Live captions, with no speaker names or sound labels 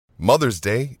Mother's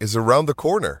Day is around the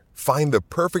corner. Find the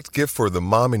perfect gift for the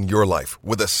mom in your life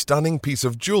with a stunning piece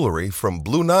of jewelry from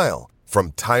Blue Nile.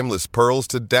 From timeless pearls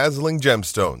to dazzling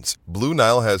gemstones, Blue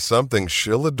Nile has something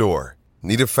she'll adore.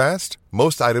 Need it fast?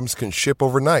 Most items can ship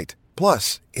overnight.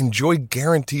 Plus, enjoy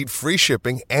guaranteed free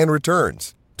shipping and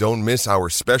returns. Don't miss our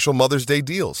special Mother's Day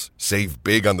deals. Save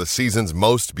big on the season's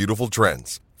most beautiful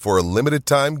trends. For a limited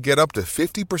time, get up to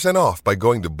 50% off by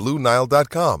going to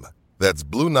BlueNile.com. That's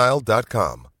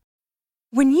BlueNile.com.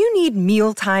 When you need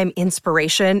mealtime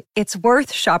inspiration, it's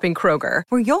worth shopping Kroger,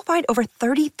 where you'll find over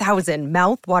 30,000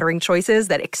 mouth-watering choices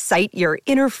that excite your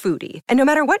inner foodie. And no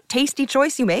matter what tasty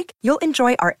choice you make, you'll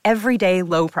enjoy our everyday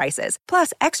low prices,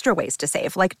 plus extra ways to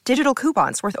save, like digital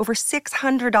coupons worth over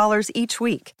 $600 each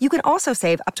week. You can also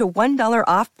save up to $1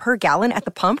 off per gallon at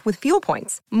the pump with fuel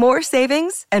points. More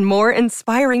savings and more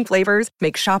inspiring flavors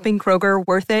make shopping Kroger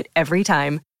worth it every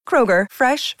time. Kroger,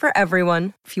 fresh for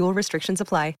everyone. Fuel restrictions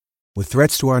apply. With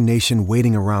threats to our nation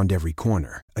waiting around every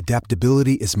corner,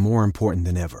 adaptability is more important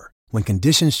than ever. When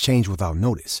conditions change without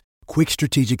notice, quick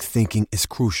strategic thinking is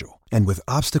crucial. And with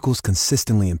obstacles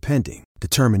consistently impending,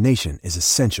 determination is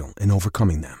essential in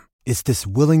overcoming them. It's this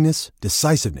willingness,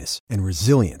 decisiveness, and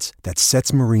resilience that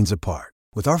sets Marines apart.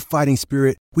 With our fighting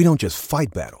spirit, we don't just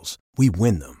fight battles, we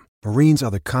win them. Marines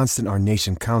are the constant our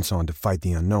nation counts on to fight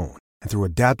the unknown. And through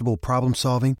adaptable problem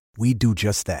solving, we do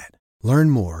just that.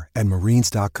 Learn more at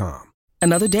Marines.com.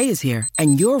 Another day is here,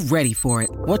 and you're ready for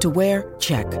it. What to wear?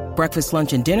 Check. Breakfast,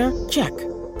 lunch, and dinner? Check.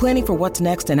 Planning for what's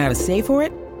next and how to save for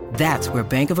it? That's where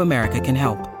Bank of America can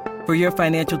help. For your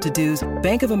financial to-dos,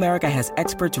 Bank of America has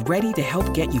experts ready to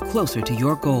help get you closer to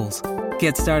your goals.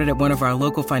 Get started at one of our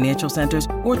local financial centers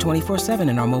or 24/7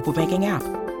 in our mobile banking app.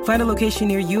 Find a location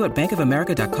near you at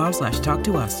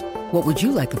bankofamerica.com/talktous. What would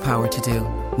you like the power to do?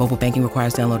 Mobile banking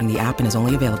requires downloading the app and is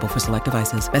only available for select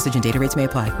devices. Message and data rates may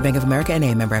apply. Bank of America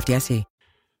NA, member FDIC.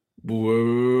 Welcome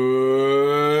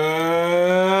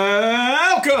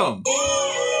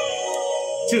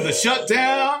to the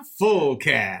Shutdown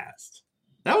Fullcast.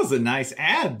 That was a nice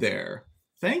ad there.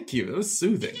 Thank you. It was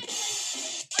soothing.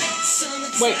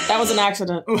 Wait, that was an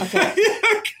accident. Okay.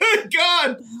 Good God.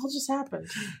 What the hell just happened?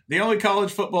 The only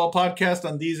college football podcast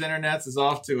on these internets is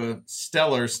off to a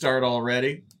stellar start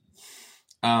already.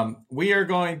 We are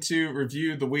going to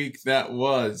review the week that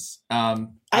was. I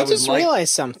just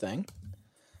realized something.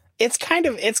 It's kind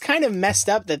of messed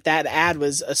up that ad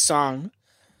was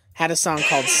had a song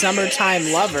called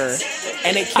 "Summertime Lover,"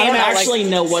 and it came out. I don't actually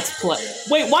know what's playing.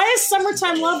 Wait, why is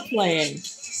 "Summertime Love" playing?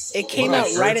 It came out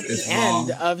right at the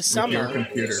end of summer.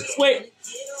 Wait,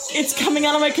 it's coming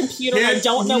out of my computer. I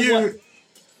don't know what.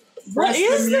 What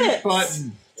is this?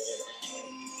 Button.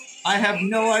 I have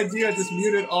no idea. Just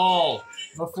mute it all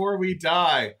before we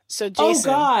die. So, Jason,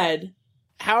 oh God.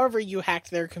 However you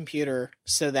hacked their computer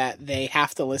so that they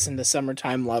have to listen to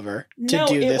 "Summertime Lover" to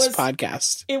do this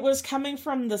podcast. It was coming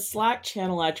from the Slack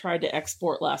channel I tried to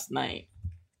export last night.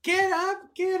 Get up.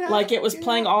 Like it was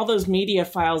playing all those media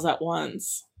files at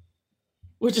once.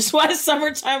 Which is why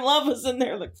 "Summertime Love" was in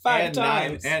there like five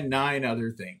times. And nine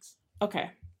other things. Okay.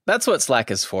 That's what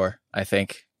Slack is for, I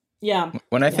think. Yeah.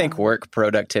 When I think work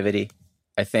productivity,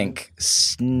 I think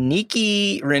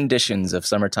sneaky renditions of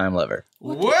 "Summertime Lover."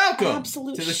 Welcome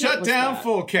to the Shutdown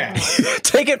Fullcast.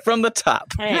 Take it from the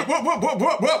top. Hey.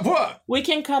 What? We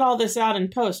can cut all this out in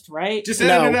post, right? Just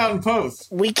edit it out in post.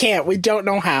 We can't. We don't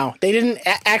know how. They didn't.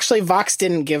 Actually, Vox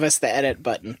didn't give us the edit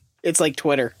button. It's like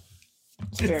Twitter.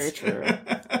 It's very true.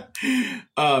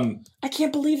 I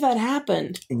can't believe that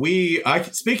happened.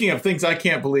 Speaking of things I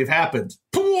can't believe happened.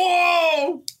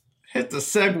 Whoa! Hit the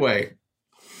segue.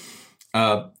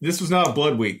 This was not a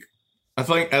blood week. I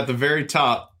think at the very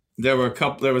top there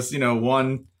was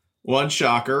one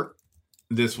shocker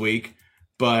this week,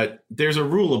 but there's a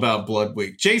rule about blood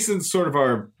week. Jason's sort of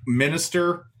our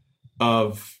minister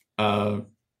of the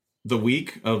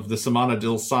week of the Semana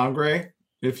del Sangre,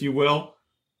 if you will.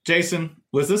 Jason,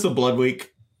 was this a blood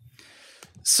week?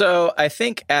 So I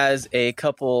think as a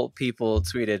couple people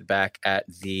tweeted back at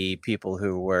the people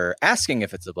who were asking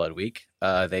if it's a blood week,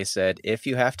 they said, if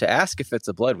you have to ask if it's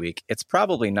a blood week, it's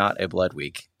probably not a blood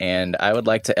week. And I would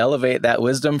like to elevate that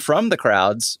wisdom from the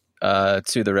crowds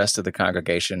to the rest of the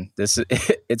congregation.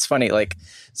 It's funny, like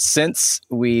since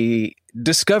we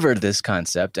discovered this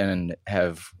concept and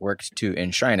have worked to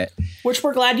enshrine it. Which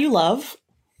we're glad you love.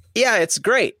 Yeah, it's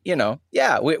great. Yeah,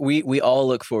 we all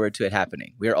look forward to it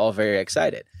happening. We're all very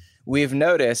excited. We've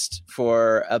noticed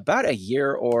for about a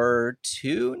year or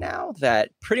two now that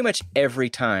pretty much every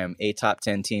time a top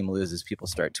 10 team loses, people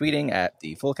start tweeting at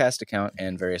the Fullcast account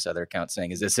and various other accounts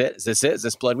saying, is this it? Is this it? Is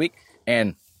this blood week?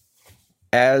 And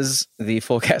as the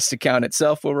Fullcast account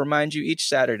itself will remind you each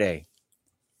Saturday,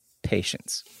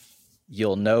 patience.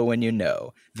 You'll know when you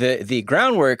know. The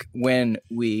groundwork when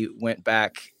we went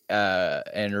back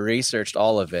and researched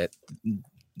all of it,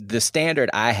 the standard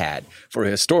I had for a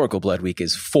historical Blood Week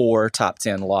is 4 top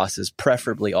 10 losses,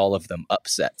 preferably all of them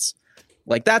upsets.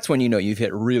 Like, that's when you know you've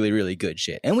hit really, really good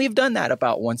shit. And we've done that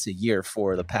about once a year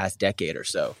for the past decade or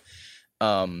so.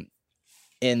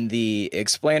 In the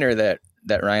explainer that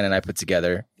Ryan and I put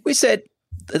together, we said,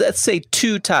 let's say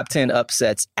 2 top 10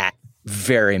 upsets at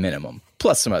very minimum,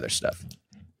 plus some other stuff. And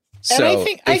so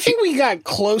I think we got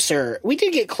closer. We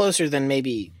did get closer than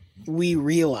maybe we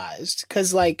realized.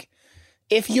 Because, like,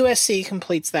 if USC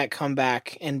completes that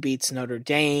comeback and beats Notre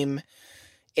Dame,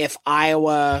 if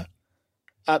Iowa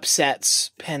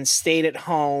upsets Penn State at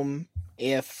home,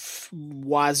 if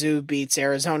Wazoo beats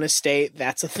Arizona State,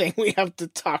 that's a thing we have to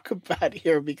talk about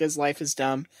here because life is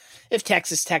dumb. If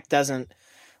Texas Tech doesn't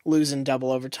lose in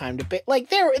double overtime debate, like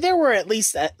there were at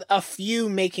least a few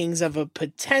makings of a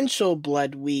potential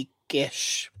Blood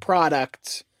Week-ish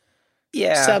product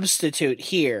substitute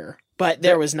here, but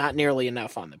there was not nearly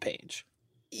enough on the page.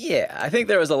 Yeah, I think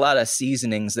there was a lot of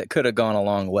seasonings that could have gone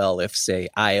along well if, say,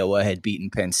 Iowa had beaten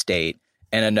Penn State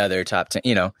and another top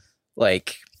 10,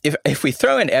 like if we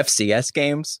throw in FCS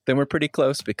games, then we're pretty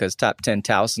close because top 10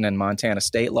 Towson and Montana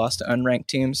State lost to unranked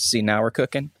teams. See, now we're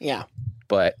cooking. Yeah.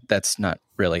 But that's not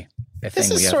really a thing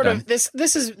we have done. This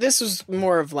is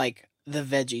more of like the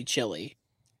veggie chili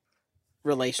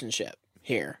relationship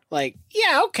here. Like,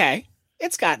 yeah, okay.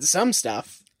 It's got some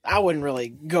stuff. I wouldn't really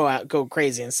go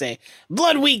crazy and say,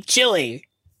 Blood Week chili,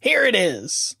 here it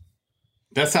is.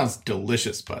 That sounds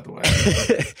delicious, by the way.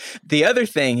 The other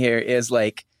thing here is,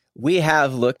 like, we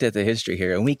have looked at the history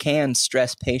here and we can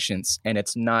stress patience, and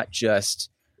it's not just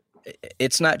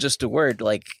a word.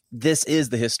 Like, this is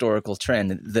the historical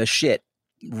trend. The shit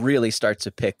really starts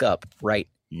to pick up right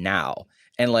now.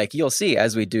 And, like, you'll see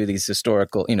as we do these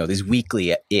historical, these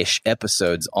weekly-ish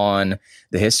episodes on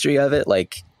the history of it,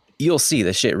 like, you'll see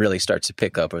the shit really starts to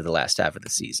pick up over the last half of the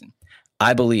season.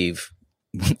 I believe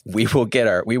we will get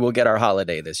our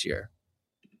holiday this year.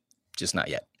 Just not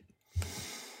yet.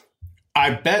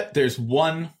 I bet there's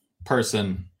one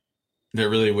person that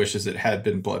really wishes it had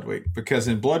been Blood Week, because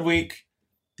in Blood Week,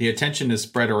 the attention is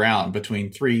spread around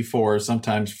between 3, 4,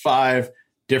 sometimes 5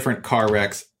 different car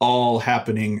wrecks all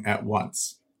happening at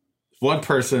once. One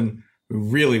person who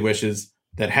really wishes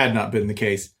that had not been the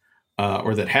case,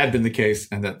 or that had been the case,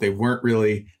 and that they weren't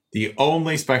really the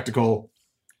only spectacle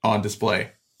on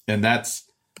display. And that's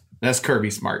Kirby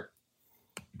Smart.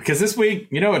 Because this week,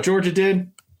 you know what Georgia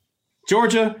did?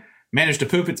 Georgia managed to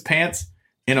poop its pants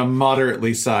in a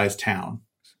moderately sized town.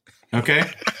 Okay?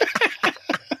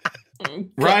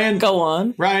 Ryan, go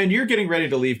on. Ryan, you're getting ready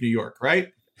to leave New York,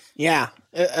 right? Yeah,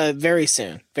 very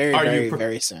soon.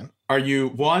 Very soon. Are you,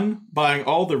 1, buying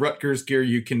all the Rutgers gear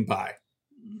you can buy?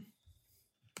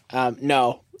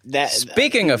 No.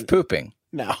 Speaking of pooping.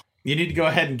 No. You need to go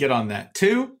ahead and get on that.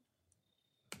 2,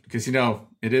 because,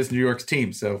 it is New York's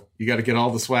team, so you got to get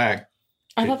all the swag.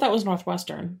 I thought that was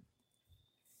Northwestern.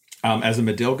 As a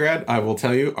Medill grad, I will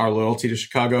tell you, our loyalty to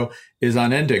Chicago is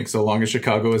unending, so long as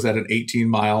Chicago is at an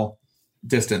 18-mile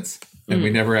distance, and we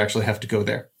never actually have to go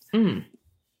there.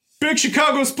 Big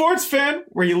Chicago sports fan.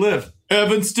 Where you live?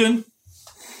 Evanston.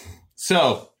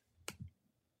 So,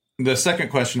 the second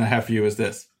question I have for you is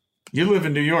this. You live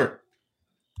in New York.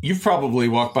 You've probably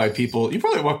walked by people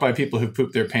who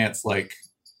poop their pants like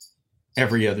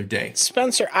every other day.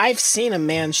 Spencer, I've seen a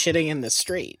man shitting in the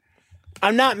street.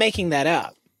 I'm not making that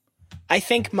up. I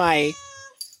think my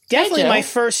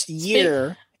first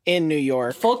year in New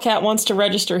York. Full Cat wants to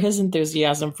register his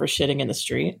enthusiasm for shitting in the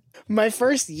street. My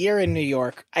first year in New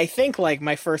York, I think like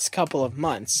my first couple of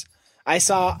months, I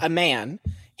saw a man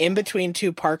in between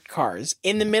 2 parked cars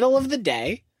in the middle of the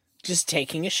day just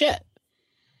taking a shit.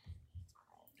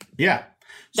 Yeah.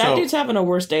 That dude's having a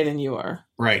worse day than you are.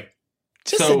 Right.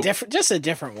 Just a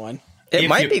different one. It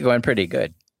might be going pretty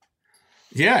good.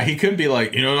 Yeah, he could be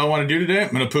like, you know what I want to do today?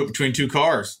 I'm going to poop between 2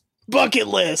 cars. Bucket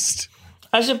list.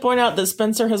 I should point out that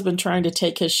Spencer has been trying to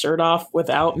take his shirt off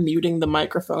without muting the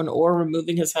microphone or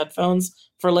removing his headphones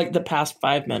for like the past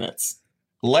 5 minutes.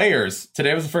 Layers.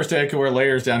 Today was the first day I could wear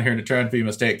layers down here, and it tried to be a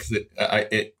mistake because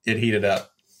it heated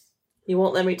up. He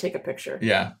won't let me take a picture.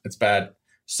 Yeah, it's bad.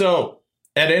 So,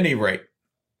 at any rate,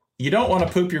 you want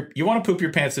to poop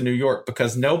your pants in New York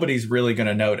because nobody's really going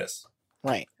to notice.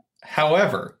 Right.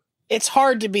 However, it's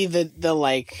hard to be the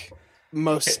like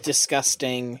most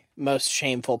disgusting, most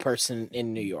shameful person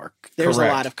in New York. There's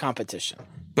correct. A lot of competition.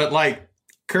 But like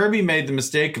Kirby made the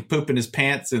mistake of pooping his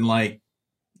pants in like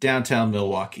downtown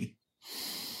Milwaukee.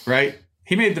 right?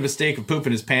 He made the mistake of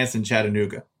pooping his pants in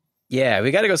Chattanooga. Yeah,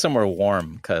 we got to go somewhere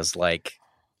warm because, like,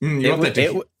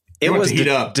 it was heat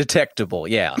up. detectable.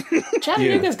 Yeah,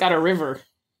 Chattanooga's got a river.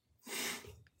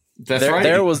 That's right.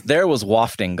 There was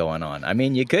wafting going on. I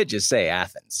mean, you could just say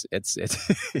Athens. It's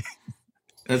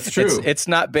That's true. It's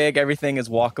not big. Everything is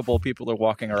walkable. People are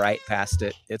walking right past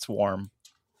it. It's warm.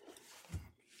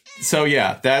 So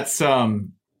yeah, that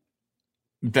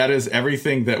is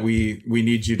everything that we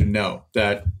need you to know.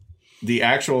 That the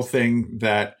actual thing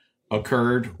that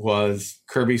occurred was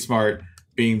Kirby Smart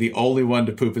being the only one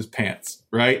to poop his pants,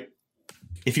 right?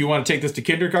 If you want to take this to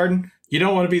kindergarten, you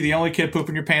don't want to be the only kid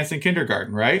pooping your pants in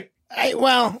kindergarten, right?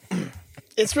 Well,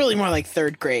 it's really more like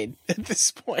third grade at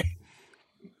this point.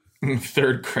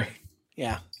 Third grade.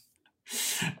 Yeah.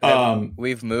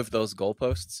 We've moved those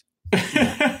goalposts.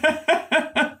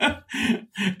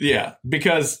 Yeah,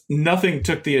 because nothing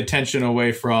took the attention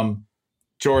away from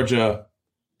Georgia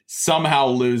somehow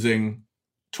losing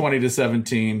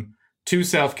 20-17 to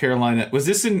South Carolina. Was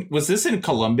this in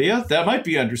Columbia? That might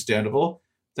be understandable.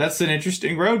 That's an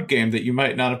interesting road game that you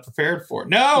might not have prepared for.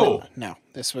 No.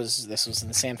 This was in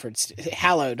the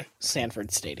hallowed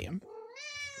Sanford Stadium.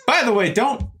 By the way,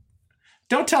 don't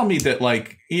tell me that,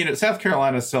 like, you know, South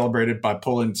Carolina celebrated by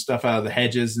pulling stuff out of the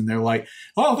hedges, and they're like,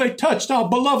 "Oh, they touched our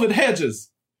beloved hedges."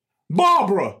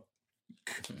 Barbara,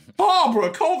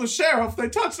 call the sheriff. They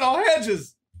touched our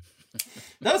hedges.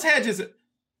 Those hedges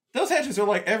are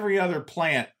like every other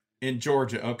plant in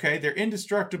Georgia. Okay, they're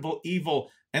indestructible, evil,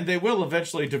 and they will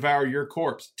eventually devour your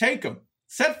corpse. Take them.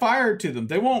 Set fire to them.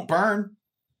 They won't burn.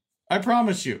 I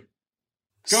promise you.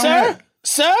 Go ahead.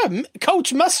 Sir,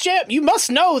 Coach Muschamp, you must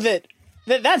know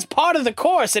that's part of the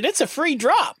course, and it's a free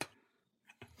drop.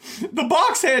 The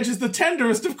box hedge is the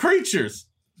tenderest of creatures.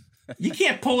 You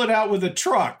can't pull it out with a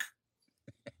truck.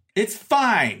 It's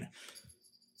fine.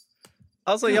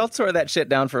 Also, y'all tore that shit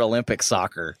down for Olympic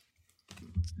soccer.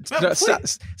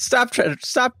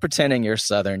 Stop pretending you're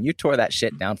Southern. You tore that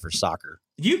shit down for soccer.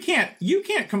 You can't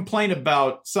complain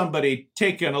about somebody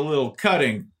taking a little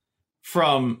cutting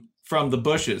from the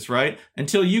bushes, right?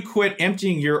 Until you quit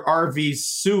emptying your RV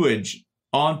sewage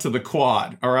onto the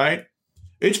quad, all right?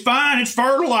 It's fine. It's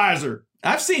fertilizer.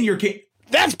 I've seen your kid.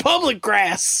 That's public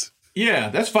grass. Yeah,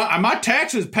 that's fine. My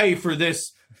taxes pay for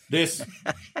this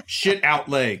shit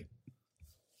outlay.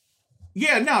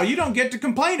 Yeah, no, you don't get to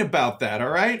complain about that, all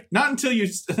right? Not until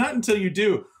you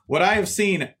do what I have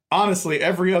seen, honestly,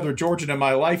 every other Georgian in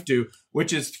my life do,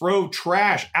 which is throw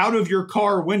trash out of your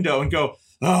car window and go,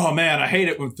 "Oh man, I hate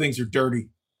it when things are dirty.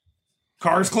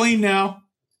 Car's clean now."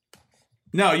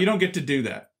 No, you don't get to do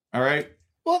that, all right?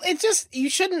 Well,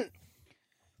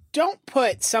 don't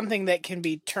put something that can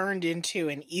be turned into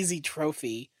an easy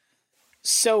trophy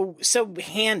so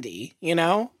handy, you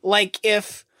know? Like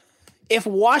if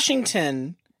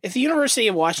the University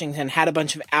of Washington had a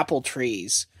bunch of apple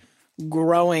trees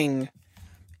growing,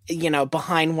 you know,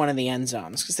 behind one of the end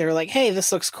zones, because they were like, "Hey,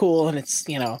 this looks cool," and it's,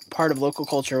 you know, part of local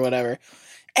culture or whatever.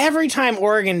 Every time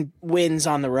Oregon wins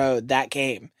on the road that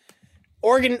game,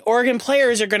 Oregon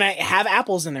players are going to have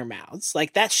apples in their mouths.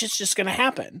 Like, that shit's just going to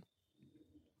happen.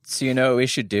 So you know what we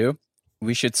should do?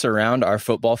 We should surround our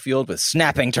football field with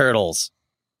snapping turtles.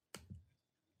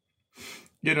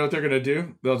 You know what they're going to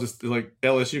do? They'll just, like,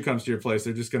 LSU comes to your place,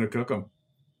 they're just going to cook them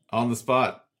on the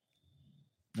spot.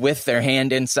 With their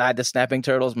hand inside the snapping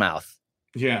turtle's mouth.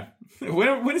 Yeah.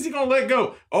 When is he going to let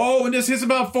go? Oh, and this hits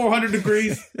about 400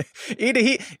 degrees. Either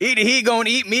he going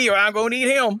to eat me or I'm going to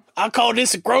eat him. I call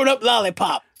this a grown-up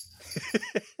lollipop.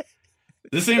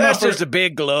 That's just a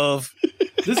big glove.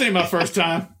 This ain't my first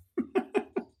time.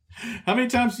 How many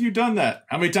times have you done that?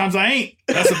 How many times I ain't?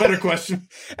 That's a better question.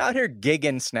 Out here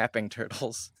gigging snapping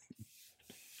turtles.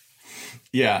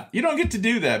 Yeah, you don't get to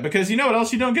do that because you know what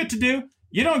else you don't get to do?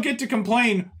 You don't get to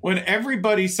complain when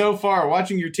everybody so far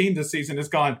watching your team this season has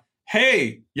gone,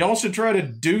 "Hey, y'all should try to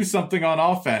do something on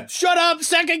offense." Shut up.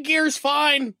 Second gear's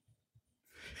fine.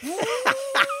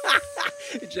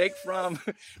 Jake Fromm.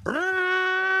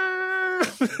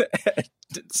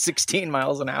 16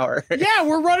 miles an hour. Yeah,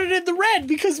 we're running in the red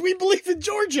because we believe in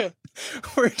Georgia.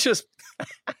 We're just...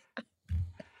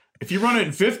 If you run it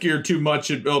in fifth gear too much,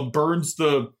 it burns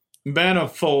the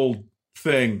manifold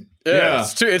thing. Yeah.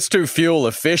 It's too fuel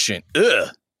efficient. Ugh.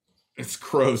 It's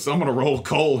gross. I'm going to roll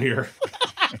coal here.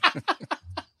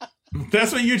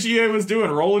 That's what UGA was doing,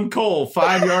 rolling coal,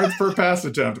 5 yards per pass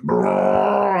attempt.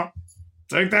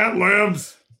 Take that,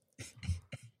 Libs.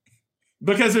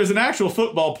 Because there's an actual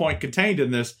football point contained in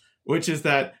this, which is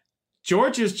that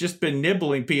Georgia's just been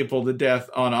nibbling people to death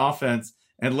on offense,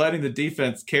 and letting the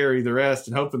defense carry the rest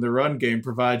and hoping the run game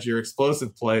provides your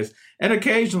explosive plays and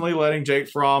occasionally letting Jake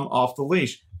Fromm off the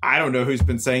leash. I don't know who's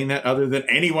been saying that other than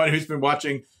anyone who's been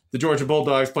watching the Georgia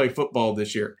Bulldogs play football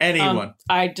this year. Anyone.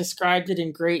 I described it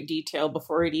in great detail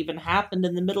before it even happened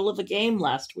in the middle of a game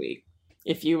last week,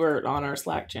 if you were on our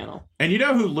Slack channel. And you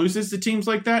know who loses to teams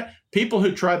like that? People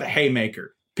who try the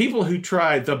haymaker. People who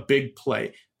try the big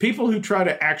play. People who try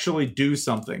to actually do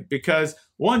something. Because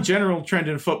one general trend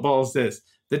in football is this.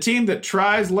 The team that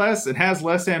tries less and has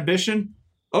less ambition,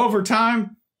 over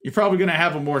time, you're probably going to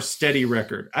have a more steady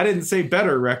record. I didn't say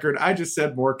better record. I just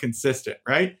said more consistent,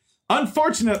 right?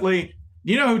 Unfortunately,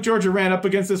 you know who Georgia ran up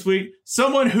against this week?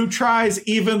 Someone who tries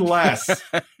even less.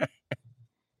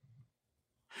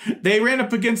 They ran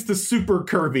up against the Super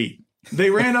Kirby. They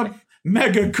ran up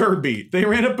Mega Kirby. They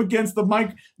ran up against the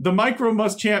Micro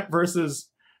Muschamp versus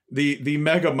the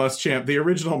Mega Muschamp, the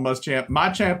original Muschamp.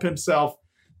 Machamp himself,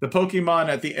 the Pokemon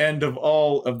at the end of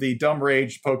all of the Dumb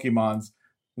Rage Pokemons,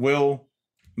 Will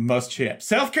Muschamp.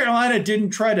 South Carolina didn't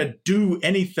try to do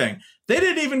anything. They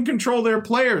didn't even control their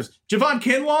players. Javon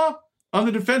Kinlaw on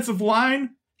the defensive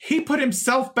line, he put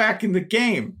himself back in the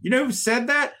game. You know who said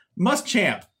that?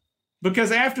 Muschamp.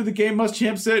 Because after the game,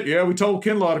 Muschamp said, yeah, we told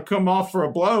Kinlaw to come off for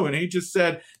a blow, and he just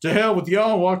said, to hell with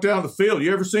y'all, and walked down the field.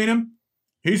 You ever seen him?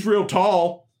 He's real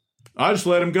tall. I just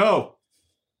let him go.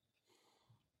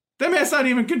 That man's not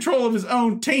even in control of his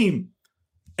own team.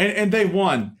 And they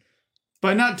won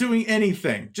by not doing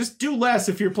anything. Just do less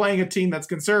if you're playing a team that's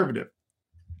conservative.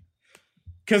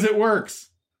 Because it works.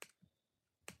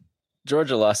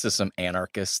 Georgia lost to some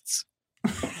anarchists.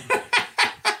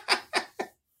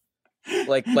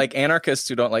 like anarchists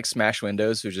who don't like smash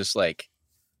windows, who just like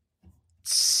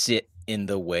sit in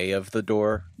the way of the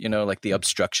door, you know, like the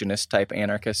obstructionist type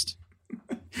anarchist.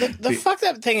 The fucked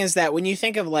up thing is that when you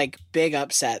think of like big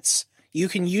upsets, you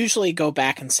can usually go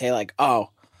back and say like, oh,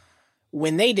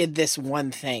 when they did this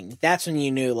one thing, that's when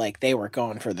you knew like they were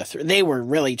going for they were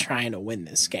really trying to win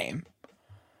this game.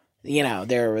 You know,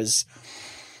 there was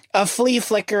a flea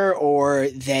flicker, or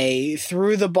they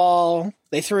threw the ball,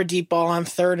 they threw a deep ball on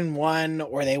 3rd and 1,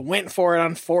 or they went for it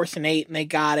on 4th and 8 and they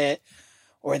got it,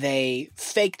 or they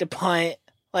faked a punt.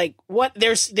 Like what?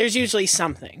 There's usually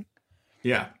something.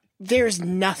 Yeah. There's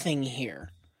nothing here.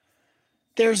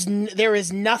 There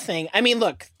is nothing. I mean,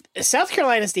 look, South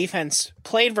Carolina's defense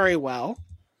played very well,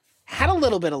 had a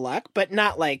little bit of luck, but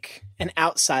not like an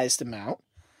outsized amount.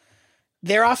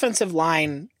 Their offensive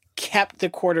line kept the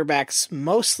quarterbacks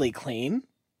mostly clean-ish,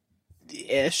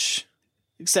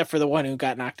 except for the one who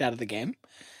got knocked out of the game.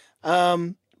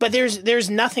 But there's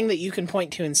nothing that you can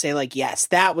point to and say, like, yes,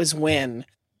 that was when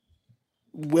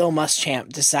Will Muschamp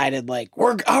decided, like,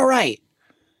 we're all right.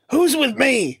 Who's with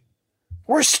me?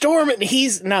 We're storming.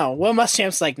 Will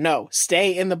Muschamp's like, no,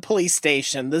 stay in the police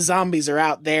station. The zombies are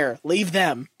out there. Leave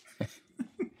them.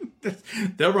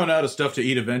 They'll run out of stuff to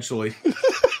eat eventually.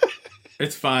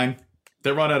 It's fine.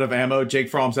 They'll run out of ammo. Jake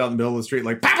Fromm's out in the middle of the street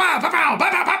like, pow, pow, pow, pow,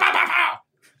 pow, pow, pow, pow, pow.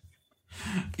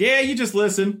 Yeah, you just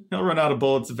listen. He'll run out of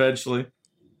bullets eventually.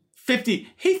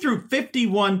 He threw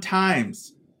 51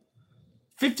 times.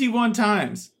 51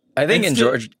 times. I think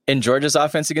in Georgia's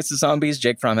offense against the zombies,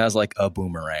 Jake Fromm has like a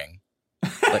boomerang.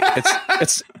 Like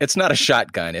it's not a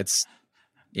shotgun.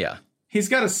 Yeah. He's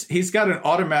got an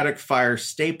automatic fire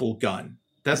staple gun.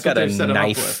 That's what they've set him up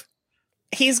with.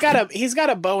 He's got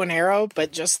a bow and arrow,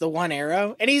 but just the one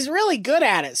arrow, and he's really good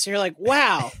at it. So you're like,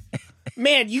 wow,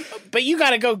 man, you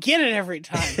got to go get it every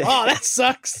time. Oh, that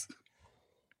sucks.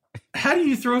 How do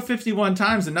you throw 51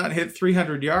 times and not hit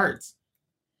 300 yards?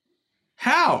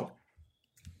 How?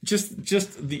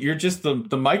 You're just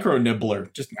the micro nibbler.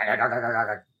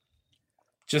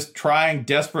 Just trying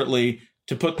desperately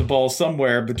to put the ball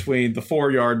somewhere between the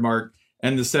 4-yard mark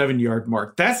and the 7-yard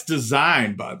mark. That's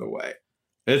design, by the way.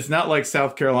 It's not like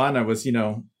South Carolina was,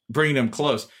 bringing them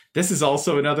close. This is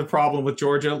also another problem with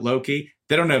Georgia, low-key.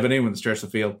 They don't have anyone to stretch the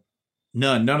field.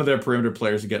 None of their perimeter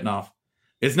players are getting off.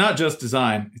 It's not just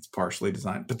design. It's partially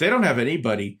design. But they don't have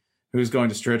anybody who's going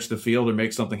to stretch the field or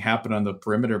make something happen on the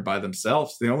perimeter by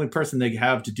themselves. The only person they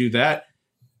have to do that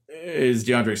is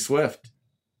DeAndre Swift.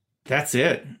 That's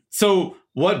it. So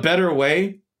what better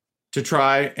way to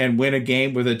try and win a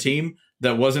game with a team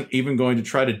that wasn't even going to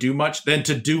try to do much than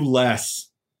to do less?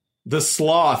 The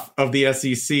sloth of the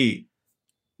SEC,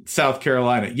 South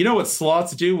Carolina. You know what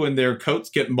sloths do when their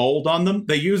coats get mold on them?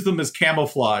 They use them as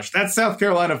camouflage. That's South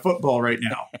Carolina football right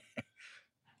now.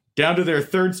 Down to their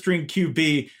third string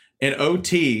QB in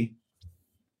OT,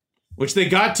 which they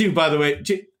got to, by the way.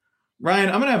 Ryan,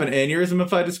 I'm going to have an aneurysm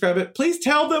if I describe it. Please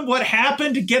tell them what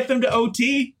happened to get them to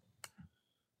OT.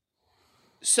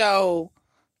 So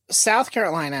South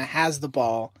Carolina has the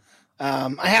ball.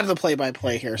 I have the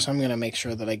play-by-play here, so I'm going to make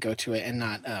sure that I go to it and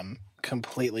not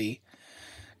completely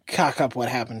cock up what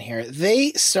happened here.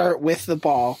 They start with the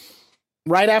ball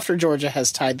right after Georgia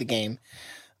has tied the game.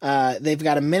 They've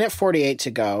got 1:48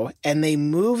 to go, and they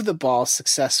move the ball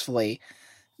successfully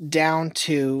down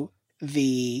to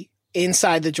the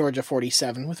inside the Georgia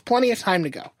 47 with plenty of time to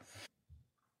go.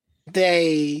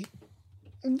 They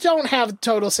don't have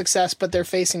total success, but they're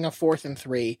facing a 4th and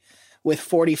 3 with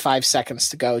 45 seconds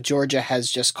to go. Georgia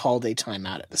has just called a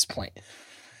timeout at this point.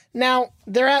 Now,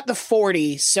 they're at the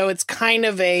 40, so it's kind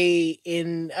of a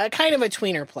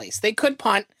tweener place. They could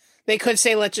punt. They could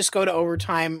say, let's just go to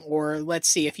overtime, or let's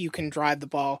see if you can drive the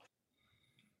ball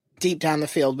deep down the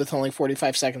field with only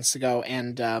 45 seconds to go.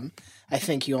 And I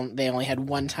think they only had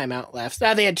 1 timeout left.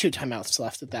 They had 2 timeouts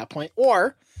left at that point.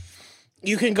 Or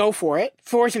you can go for it.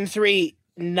 4th and 3,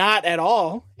 not at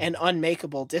all an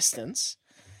unmakeable distance.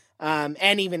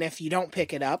 And even if you don't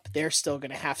pick it up, they're still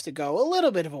going to have to go a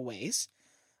little bit of a ways.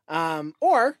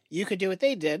 Or you could do what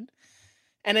they did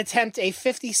and attempt a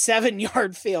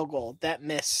 57-yard field goal that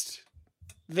missed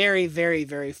very, very,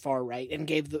 very far right and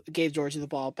gave Georgia the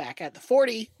ball back at the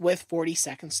 40 with 40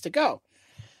 seconds to go.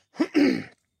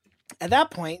 At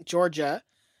that point, Georgia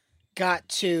got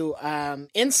to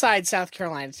inside South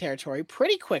Carolina territory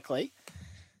pretty quickly.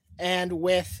 And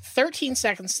with 13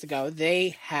 seconds to go,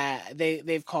 they've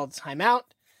called timeout.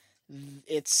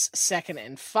 It's 2nd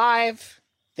and 5.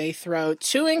 They throw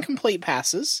 2 incomplete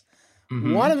passes.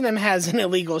 Mm-hmm. One of them has an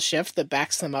illegal shift that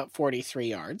backs them up 43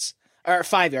 yards, or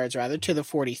 5 yards rather, to the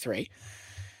 43.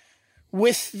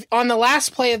 On the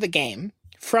last play of the game,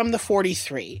 from the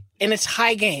 43, in a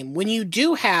tie game, when you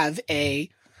do have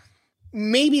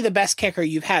maybe the best kicker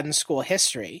you've had in school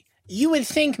history, you would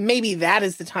think maybe that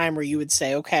is the time where you would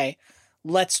say, okay,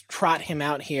 let's trot him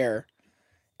out here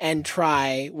and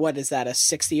try, what is that, a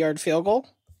 60-yard field goal?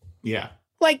 Yeah.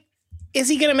 Like, is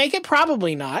he going to make it?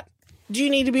 Probably not. Do you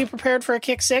need to be prepared for a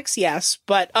kick 6? Yes.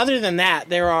 But other than that,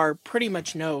 there are pretty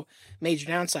much no major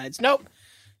downsides. Nope.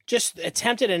 Just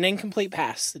attempted an incomplete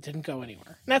pass that didn't go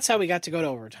anywhere. And that's how we got to go to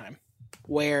overtime,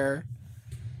 where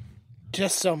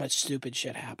just so much stupid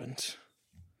shit happened.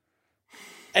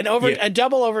 A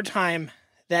double overtime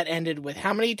that ended with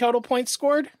how many total points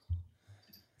scored?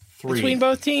 3. Between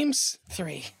both teams?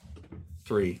 3.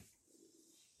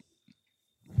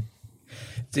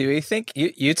 Do we think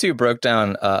you two broke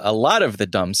down a lot of the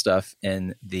dumb stuff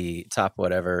in the Top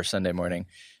Whatever Sunday morning,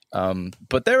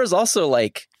 but there was also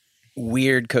like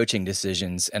weird coaching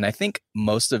decisions, and I think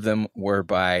most of them were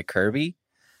by Kirby.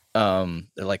 They're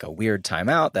like a weird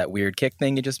timeout, that weird kick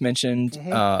thing you just mentioned.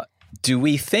 Mm-hmm. Do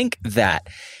we think that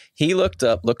he looked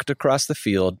across the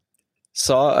field,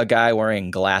 saw a guy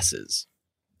wearing glasses?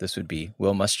 This would be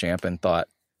Will Muschamp, and thought,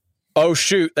 "Oh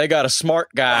shoot, they got a smart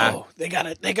guy. Oh, they got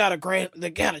a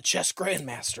chess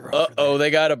grandmaster. Uh-oh,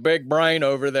 they got a big brain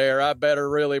over there. I better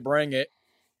really bring it.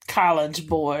 College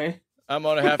boy. I'm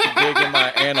gonna have to dig in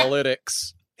my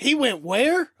analytics." He went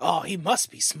where? Oh, he must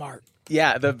be smart.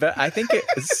 Yeah, I think it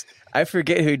was, I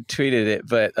forget who tweeted it,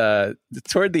 but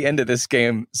toward the end of this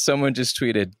game, someone just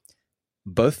tweeted,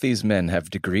 "Both these men have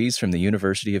degrees from the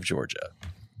University of Georgia."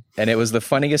 And it was the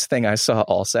funniest thing I saw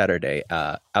all Saturday,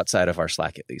 outside of our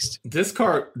Slack at least.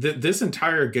 This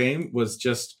entire game was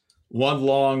just one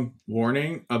long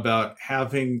warning about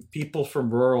having people from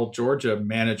rural Georgia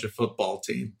manage a football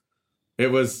team. There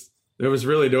was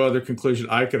really no other conclusion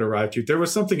I could arrive to. There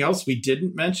was something else we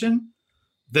didn't mention,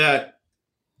 that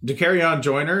Dakereon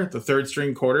Joyner, the third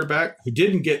string quarterback, who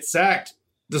didn't get sacked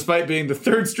despite being the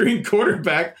third string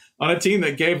quarterback on a team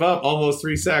that gave up almost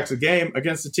 3 sacks a game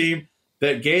against a team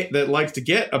that likes to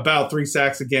get about 3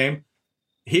 sacks a game.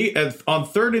 He on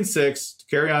 3rd and 6,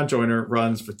 Dakereon Joyner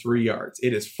runs for 3 yards.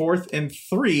 It is 4th and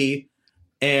 3,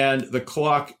 and the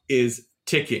clock is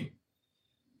ticking.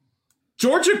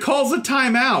 Georgia calls a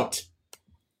timeout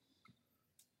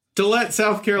to let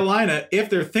South Carolina, if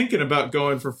they're thinking about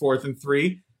going for 4th and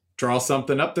 3, draw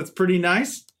something up that's pretty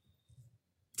nice,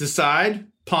 decide,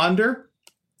 ponder,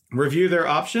 review their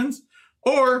options,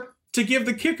 or to give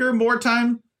the kicker more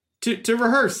time to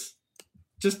rehearse,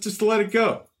 just to let it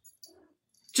go.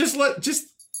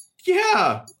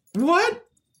 What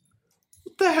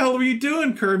the hell are you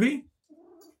doing, Kirby?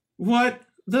 What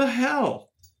the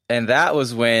hell? And that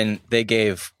was when they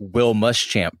gave Will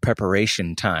Muschamp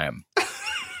preparation time.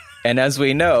 And as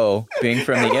we know, being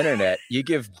from the internet, you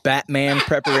give Batman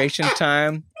preparation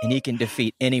time and he can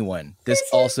defeat anyone. This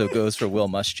also goes for Will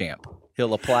Muschamp.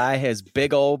 He'll apply his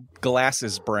big old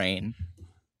glasses brain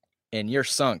and you're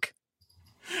sunk.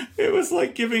 It was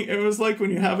like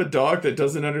when you have a dog that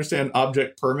doesn't understand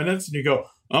object permanence and you go,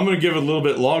 I'm going to give it a little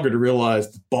bit longer to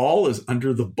realize the ball is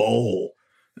under the bowl.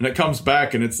 And it comes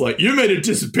back and it's like, you made it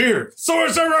disappear.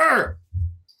 Sorcerer!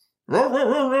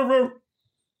 Go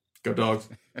Dogs.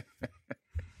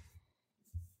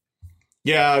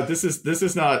 Yeah, this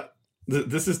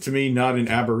is to me not an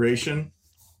aberration.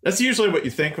 That's usually what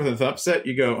you think with an upset.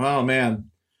 You go, oh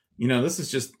man, this is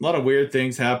just a lot of weird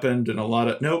things happened and a lot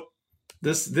of nope.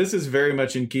 This is very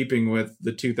much in keeping with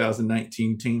the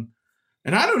 2019 team.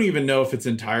 And I don't even know if it's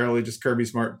entirely just Kirby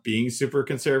Smart being super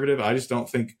conservative. I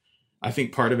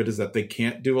think part of it is that they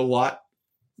can't do a lot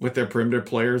with their perimeter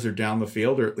players or down the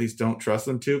field, or at least don't trust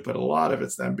them to, but a lot of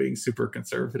it's them being super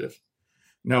conservative.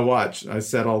 Now watch, I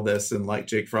said all this and like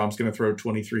Jake Fromm's going to throw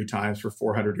 23 times for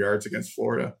 400 yards against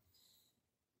Florida.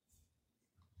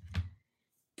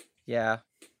 Yeah.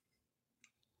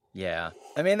 I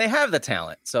mean, they have the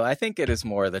talent, so I think it is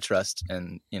more the trust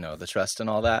and, the trust and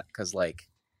all that, because,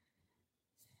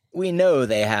 we know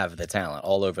they have the talent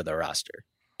all over the roster.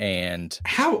 And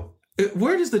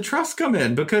where does the trust come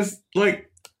in? Because,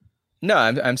 no,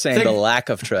 I'm saying the lack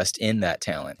of trust in that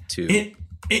talent, too.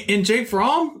 In Jake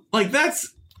Fromm,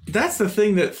 that's the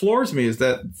thing that floors me, is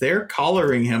that they're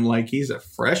collaring him like he's a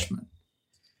freshman.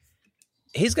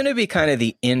 He's going to be kind of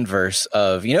the inverse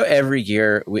of, every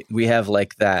year we have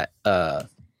that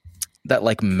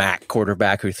Mac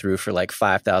quarterback who threw for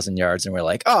 5,000 yards. And we're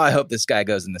like, oh, I hope this guy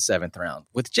goes in the 7th round.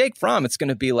 With Jake Fromm, it's going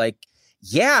to be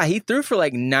yeah, he threw for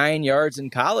 9 yards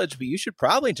in college, but you should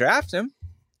probably draft him.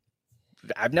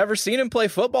 I've never seen him play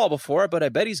football before, but I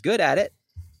bet he's good at it.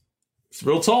 It's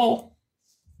real tall.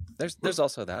 There's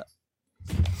also that.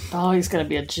 Oh, he's going to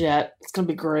be a Jet. It's going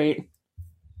to be great.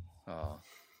 Oh.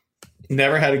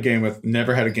 Never had a game with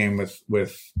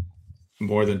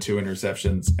more than 2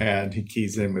 interceptions, and he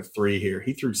keys in with 3 here.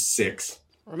 He threw 6.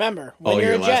 Remember, when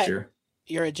you're a Jet,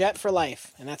 you're a Jet for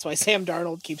life, and that's why Sam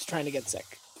Darnold keeps trying to get sick.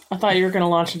 I thought you were going to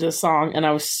launch into a song, and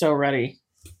I was so ready.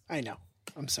 I know.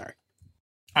 I'm sorry.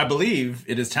 I believe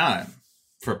it is time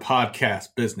for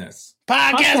podcast business.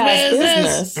 Podcast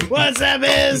business. What's that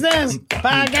business?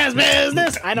 Podcast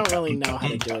business. I don't really know how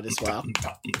to do it as well.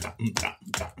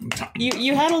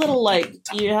 You had a little a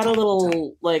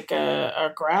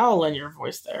growl in your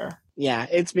voice there. Yeah,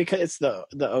 it's because it's the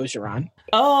Ogeron.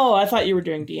 Oh, I thought you were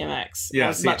doing DMX. Yeah, I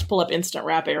was about to pull up instant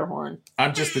rap air horn.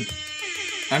 I'm just the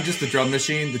drum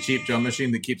machine, the cheap drum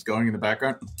machine that keeps going in the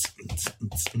background.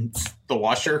 The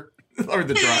washer. Or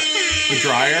the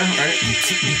dryer, right?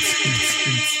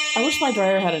 I wish my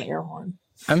dryer had an air horn.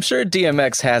 I'm sure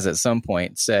DMX has at some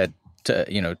point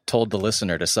told the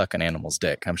listener to suck an animal's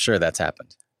dick. I'm sure that's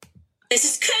happened. This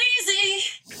is crazy.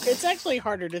 It's actually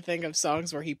harder to think of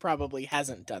songs where he probably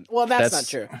hasn't done. Well, that's not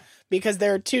true, because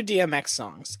there are 2 DMX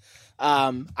songs.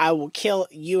 I Will Kill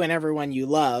You and Everyone You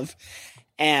Love,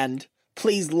 and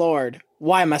Please Lord,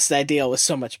 Why Must I Deal with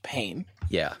So Much Pain?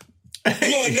 Yeah.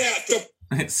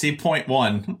 See point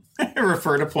 1.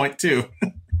 Refer to point 2.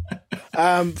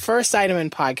 First item in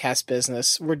podcast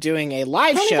business. We're doing a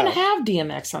live show. I don't even have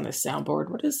DMX on this soundboard.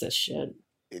 What is this shit?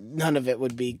 None of it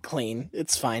would be clean.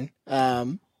 It's fine.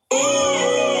 We're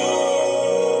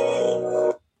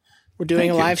doing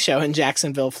a live show in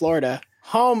Jacksonville, Florida,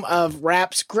 home of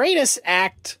rap's greatest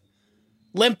act,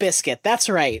 Limp Bizkit. That's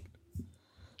right.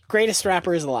 Greatest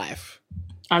rappers alive.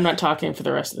 I'm not talking for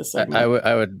the rest of the segment.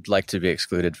 I would like to be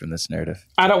excluded from this narrative.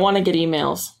 I don't want to get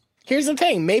emails. Here's the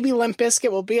thing. Maybe Limp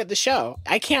Bizkit will be at the show.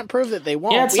 I can't prove that they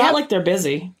won't. Yeah, it's not like they're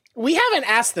busy. We haven't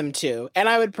asked them to, and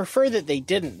I would prefer that they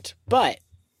didn't, but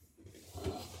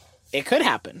it could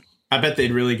happen. I bet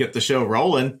they'd really get the show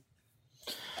rolling.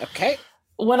 Okay.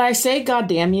 When I say God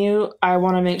damn you, I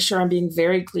want to make sure I'm being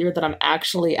very clear that I'm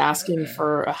actually asking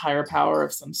for a higher power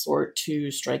of some sort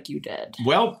to strike you dead.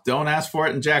 Well, don't ask for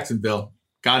it in Jacksonville.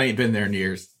 God ain't been there in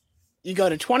years. You go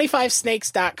to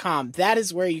 25snakes.com. That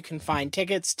is where you can find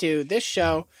tickets to this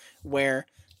show where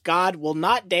God will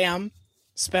not damn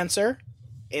Spencer.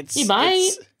 He might.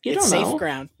 You don't know. Safe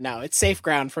ground. No, it's safe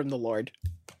ground from the Lord.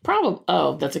 Probably.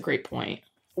 Oh, that's a great point.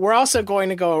 We're also going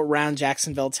to go around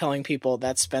Jacksonville telling people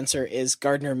that Spencer is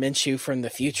Gardner Minshew from the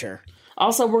future.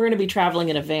 Also, we're going to be traveling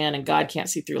in a van and God can't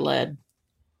see through lead.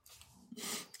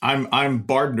 I'm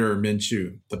Bardner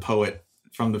Minshew, the poet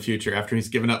from the future, after he's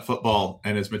given up football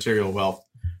and his material wealth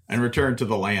and returned to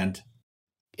the land.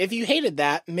 If you hated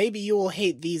that, maybe you will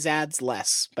hate these ads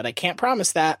less, but I can't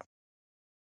promise that.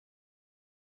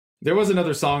 There was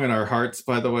another song in our hearts,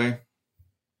 by the way,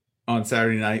 on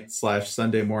Saturday night /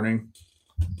 Sunday morning.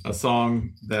 A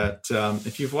song that,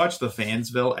 if you've watched the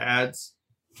Fansville ads.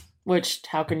 Which,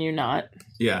 how can you not?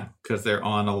 Yeah, because they're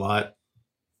on a lot.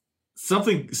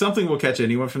 Something will catch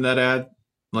anyone from that ad,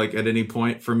 like at any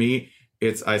point. For me,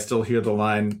 it's I still hear the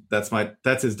line,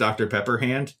 that's his Dr. Pepper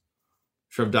hand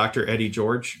from Dr. Eddie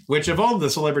George, which of all the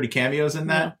celebrity cameos in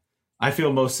that, I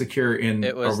feel most secure in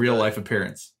a real life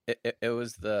appearance. It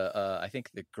was I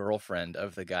think the girlfriend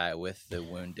of the guy with the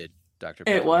wounded Dr.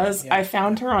 Pepper. It was. Yeah. I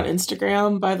found her on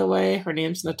Instagram, by the way. Her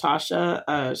name's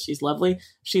Natasha. She's lovely.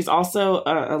 She's also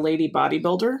a lady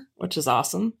bodybuilder, which is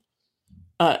awesome.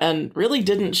 And really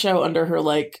didn't show under her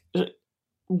like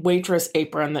waitress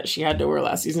apron that she had to wear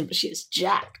last season, but she is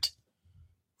jacked.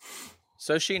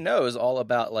 So she knows all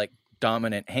about like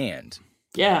dominant hand.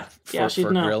 Yeah. For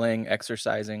she'd know. Grilling,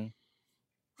 exercising.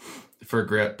 For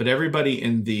grip, but everybody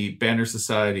in the Banner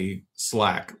Society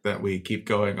Slack that we keep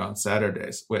going on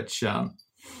Saturdays, which anyone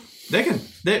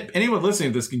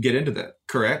listening to this can get into that,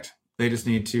 correct? They just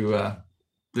need to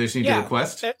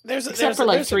request. Except for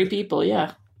like 3 people,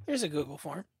 yeah. There's a Google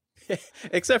form.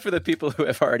 Except for the people who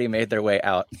have already made their way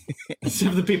out. Except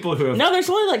for the people who have... No,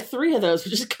 there's only like 3 of those,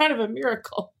 which is kind of a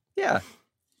miracle. Yeah.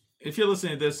 If you're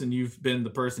listening to this and you've been the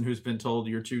person who's been told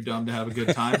you're too dumb to have a good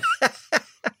time...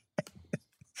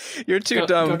 You're too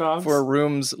dumb for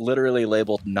rooms literally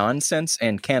labeled nonsense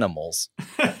and canimals.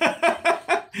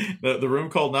 The room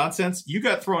called nonsense. You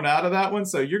got thrown out of that one,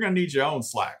 so you're going to need your own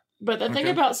Slack. But the thing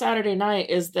about Saturday night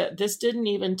is that this didn't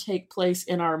even take place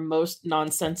in our most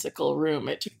nonsensical room.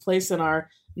 It took place in our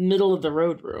middle of the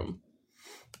road room.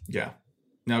 Yeah.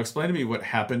 Now explain to me what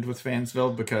happened with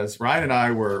Fansville, because Ryan and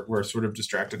I were sort of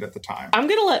distracted at the time. I'm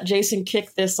going to let Jason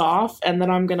kick this off, and then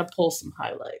I'm going to pull some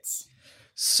highlights.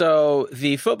 So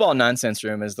the football nonsense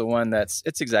room is the one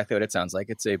it's exactly what it sounds like.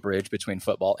 It's a bridge between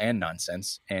football and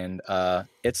nonsense. And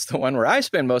it's the one where I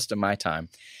spend most of my time.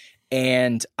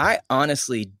 And I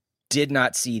honestly did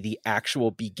not see the actual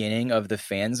beginning of the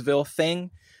Fansville thing.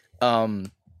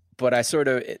 But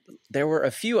there were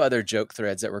a few other joke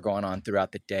threads that were going on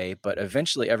throughout the day, but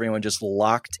eventually everyone just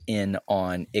locked in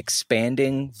on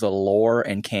expanding the lore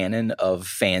and canon of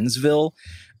Fansville,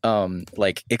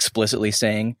 like explicitly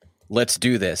saying, let's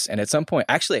do this. And at some point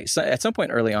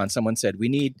early on, someone said, we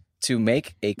need to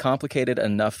make a complicated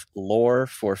enough lore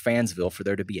for Fansville for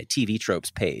there to be a TV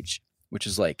tropes page, which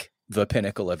is like the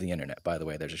pinnacle of the internet. By the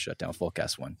way, there's a Shutdown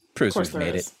Fullcast one. Proves we've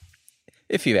made it.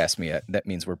 If you ask me, that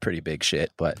means we're pretty big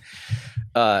shit. But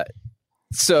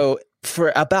so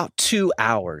for about 2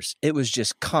 hours, it was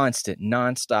just constant,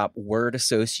 nonstop word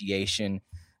association,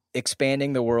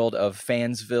 expanding the world of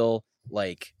Fansville,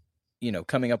 like, you know,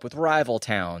 coming up with rival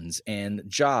towns and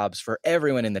jobs for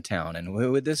everyone in the town. And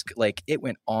who would this, like, it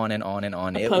went on and on and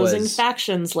on. Opposing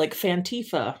factions like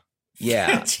Fantifa.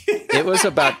 Yeah. It was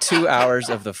about 2 hours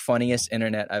of the funniest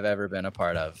internet I've ever been a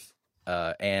part of.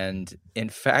 And in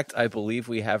fact, I believe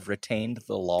we have retained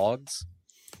the logs.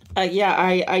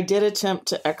 I did attempt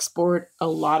to export a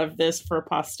lot of this for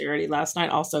posterity last night,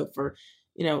 also for,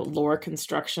 you know, lore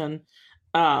construction.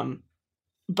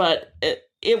 But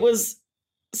it was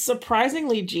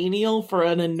surprisingly genial for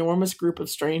an enormous group of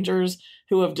strangers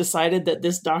who have decided that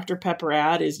this Dr. Pepper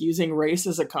ad is using race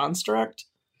as a construct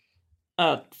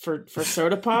for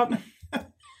soda pop.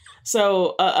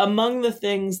 So among the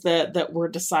things that were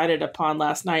decided upon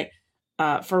last night,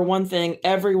 for one thing,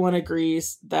 everyone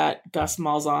agrees that Gus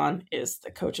Malzahn is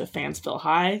the coach of Fansville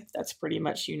High. That's pretty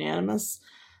much unanimous.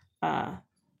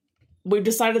 We've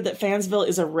decided that Fansville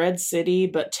is a red city,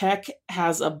 but Tech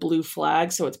has a blue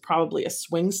flag, so it's probably a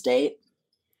swing state.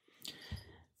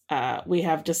 We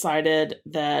have decided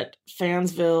that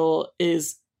Fansville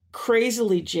is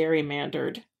crazily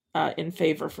gerrymandered in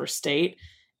favor for state,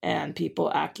 and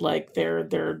people act like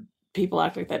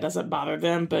that doesn't bother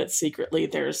them, but secretly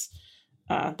there's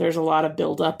a lot of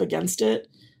buildup against it.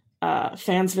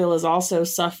 Fansville is also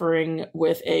suffering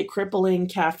with a crippling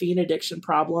caffeine addiction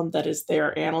problem that is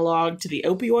their analog to the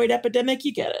opioid epidemic.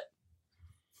 You get it.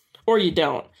 Or you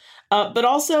don't. But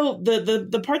also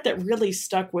the part that really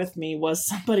stuck with me was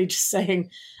somebody just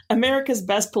saying America's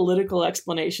best political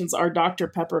explanations are Dr.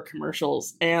 Pepper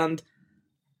commercials. And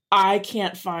I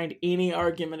can't find any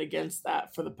argument against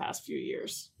that for the past few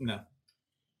years. No.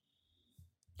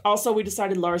 Also, we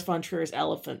decided Lars von Trier's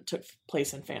Elephant took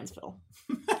place in Fansville.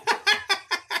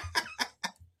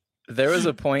 There was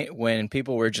a point when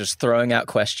people were just throwing out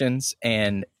questions,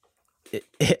 and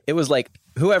it was like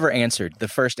whoever answered the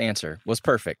first answer was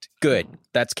perfect. Good.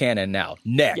 That's canon now.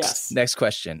 Next. Yes. Next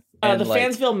question. The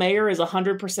Fansville mayor is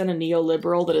 100% a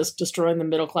neoliberal that is destroying the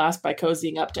middle class by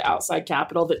cozying up to outside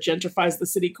capital that gentrifies the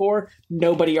city core.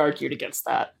 Nobody argued against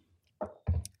that.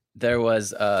 There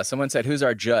was someone said, "Who's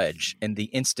our judge?" And the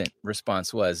instant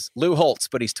response was Lou Holtz,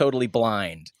 but he's totally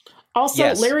blind. Also,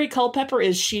 yes. Larry Culpepper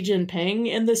is Xi Jinping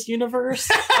in this universe,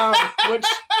 which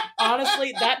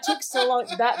Honestly, that took so long.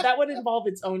 That would involve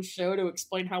its own show to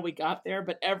explain how we got there,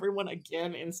 but everyone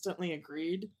again instantly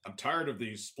agreed. I'm tired of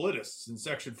these splitists in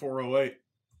Section 408.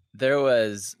 There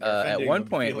was They're at offending one the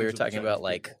point we feelings were of the talking about Chinese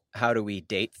like people. how do we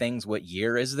date things? What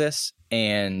year is this?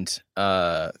 And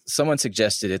someone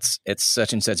suggested it's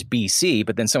such and such BC,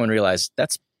 but then someone realized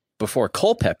that's before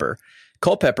Culpeper.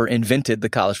 Culpeper invented the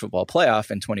college football playoff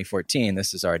in 2014.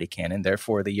 This is already canon.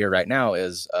 Therefore, the year right now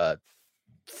is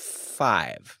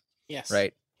 5. Yes.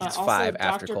 Right? It's Also, 5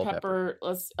 after Dr. Culpeper. Pepper.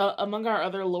 Let's among our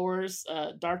other lores,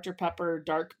 Dr. Pepper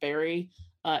Dark Berry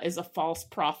is a false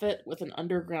prophet with an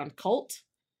underground cult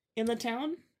in the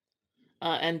town,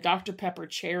 and Dr. Pepper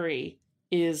Cherry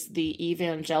is the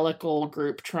evangelical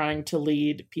group trying to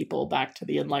lead people back to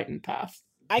the enlightened path.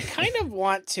 I kind of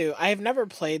want to. I have never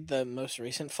played the most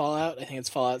recent Fallout. I think it's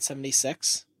Fallout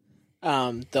 76,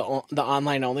 the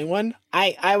online only one.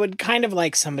 I would kind of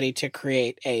like somebody to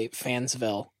create a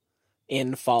Fansville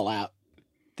in Fallout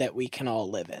that we can all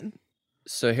live in.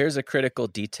 So here's a critical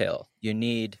detail. You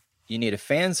need a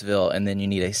Fansville, and then you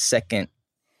need a second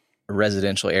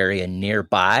residential area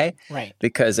nearby. Right.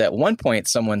 Because at one point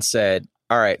someone said,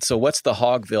 all right, so what's the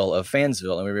Hogville of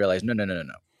Fansville? And we realized, no.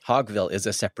 Hogville is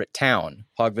a separate town.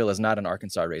 Hogville is not an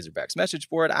Arkansas Razorbacks message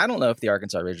board. I don't know if the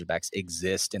Arkansas Razorbacks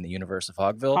exist in the universe of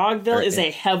Hogville. Hogville is a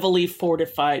heavily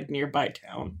fortified nearby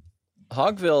town.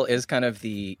 Hogville is kind of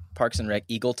the Parks and Rec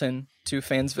Eagleton to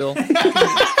Fansville.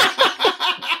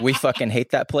 We fucking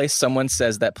hate that place. Someone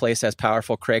says that place has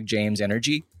powerful Craig James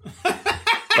energy.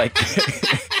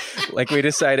 Like we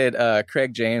decided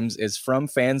Craig James is from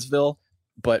Fansville,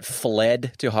 but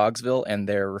fled to Hogsville, and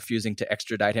they're refusing to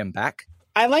extradite him back.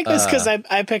 I like this because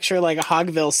I picture like a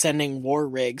Hogville sending war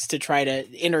rigs to try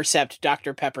to intercept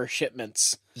Dr. Pepper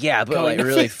shipments. Yeah, but like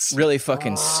really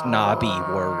fucking snobby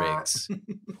war rigs.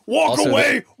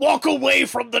 Walk away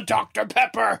from the Dr.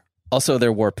 Pepper. Also,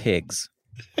 they're war pigs.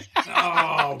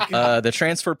 Oh, God. The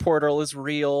transfer portal is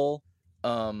real.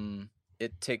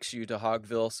 It takes you to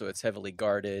Hogville, so it's heavily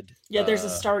guarded. Yeah, there's a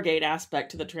Stargate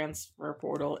aspect to the transfer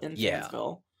portal in Yeah.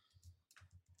 Fansville.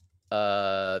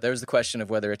 There's the question of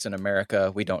whether it's in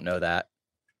America. We don't know that.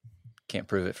 Can't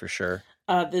prove it for sure.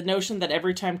 The notion that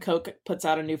every time Coke puts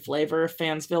out a new flavor,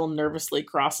 Fansville nervously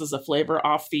crosses a flavor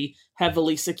off the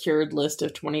heavily secured list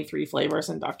of 23 flavors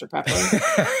in Dr.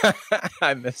 Pepper.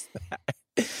 I missed that.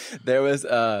 There was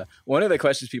one of the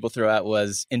questions people threw out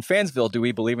was, in Fansville, do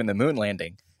we believe in the moon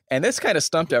landing? And this kind of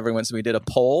stumped everyone, so we did a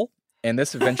poll, and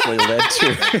this eventually led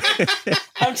to...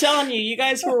 I'm telling you, you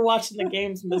guys who were watching the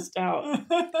games missed out.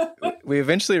 We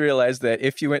eventually realized that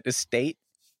if you went to state,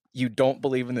 you don't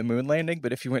believe in the moon landing,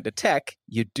 but if you went to tech,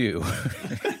 you do.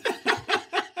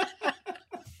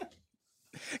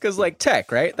 Because like tech,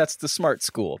 right? That's the smart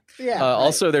school. Yeah. Right.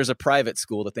 Also, there's a private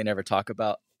school that they never talk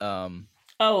about. Oh,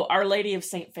 Our Lady of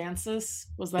St. Francis?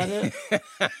 Was that it?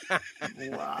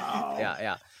 Wow.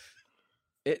 Yeah.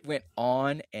 It went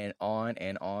on and on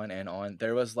and on and on.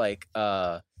 There was like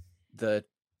what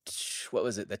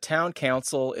was it? The town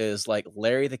council is like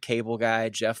Larry the Cable Guy,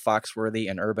 Jeff Foxworthy,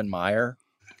 and Urban Meyer.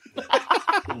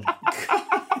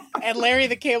 And Larry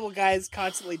the Cable Guy is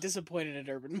constantly disappointed at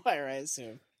Urban Meyer, I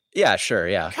assume. Yeah, sure,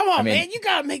 yeah. Come on, man, you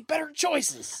gotta make better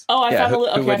choices. Oh, I found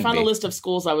wouldn't a be? list of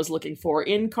schools I was looking for.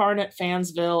 Incarnate,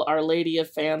 Fansville, Our Lady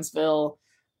of Fansville.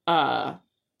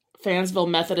 Fansville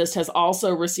Methodist has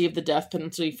also received the death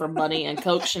penalty for money and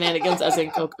Coke shenanigans, as in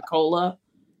Coca-Cola.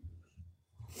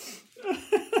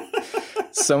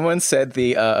 Someone said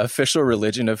the official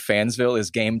religion of Fansville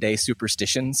is game day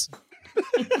superstitions.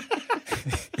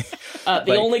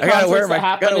 The only concerts that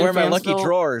happen in Fansville. Wear my lucky Fansville-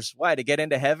 drawers. Why, to get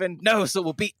into heaven? No, so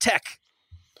we'll beat tech.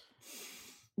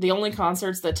 The only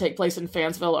concerts that take place in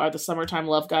Fansville are the Summertime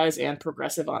Love Guys and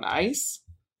Progressive on Ice.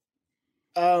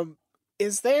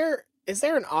 Is there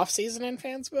an off season in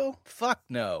Fansville? Fuck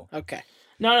no. Okay.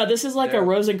 No, this is like a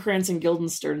Rosencrantz and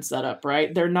Guildenstern setup,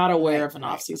 right? They're not aware of an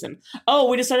off season. Oh,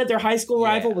 we decided their high school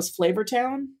rival was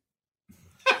Flavortown.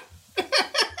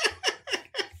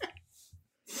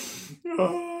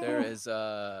 There is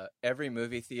every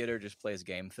movie theater just plays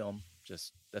game film.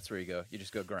 Just that's where you go. You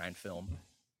just go grind film.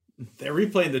 They're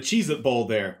replaying the Cheez-It Bowl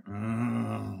there.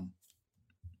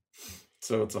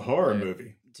 So it's a horror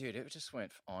movie. Dude, it just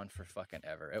went on for fucking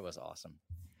ever. It was awesome.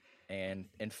 And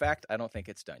in fact, I don't think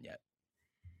it's done yet.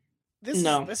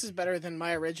 This is better than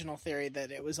my original theory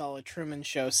that it was all a Truman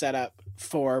Show setup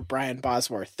for Brian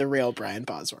Bosworth, the real Brian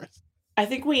Bosworth. I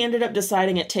think we ended up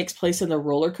deciding it takes place in the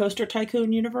Roller Coaster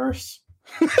Tycoon universe.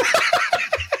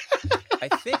 I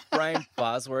think Brian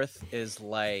Bosworth is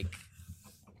like,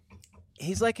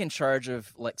 he's like in charge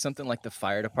of like something like the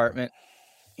fire department.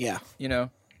 Yeah. You know?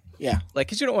 Yeah. Like,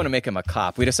 because you don't want to make him a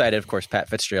cop. We decided, of course, Pat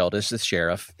Fitzgerald is the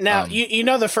sheriff. Now, you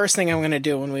know the first thing I'm going to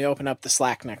do when we open up the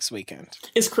Slack next weekend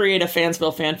Is create a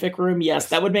Fansville fanfic room. Yes,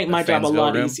 that would make my job a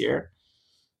lot easier.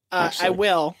 I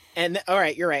will. And all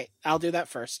right, you're right. I'll do that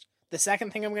first. The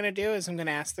second thing I'm going to do is I'm going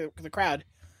to ask the crowd,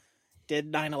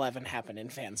 did 9/11 happen in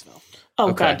Fansville? Oh,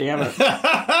 Okay. God damn it.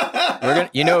 We're gonna,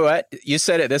 you know what? You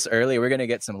said it this early. We're gonna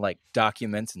get some like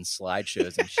documents and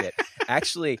slideshows and shit.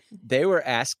 Actually, they were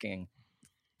asking,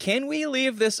 can we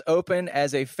leave this open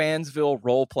as a Fansville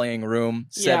role-playing room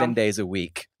 7 days a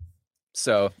week?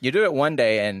 So you do it one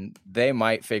day, and they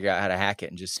might figure out how to hack it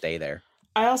and just stay there.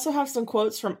 I also have some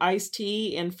quotes from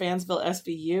Ice-T in Fansville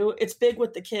SVU. It's big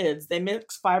with the kids. They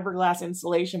mix fiberglass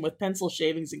insulation with pencil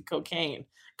shavings and cocaine.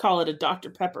 Call it a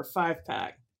Dr. Pepper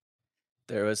 5-pack.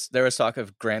 There was talk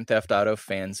of Grand Theft Auto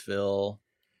Fansville.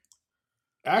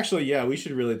 Actually, yeah, we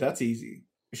should really. That's easy.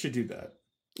 We should do that.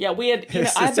 Yeah, we had. You know,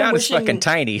 It sounds fucking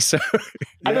tiny. So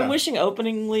I've been wishing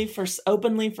openly for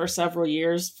several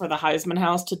years for the Heisman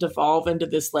House to devolve into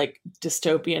this like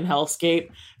dystopian hellscape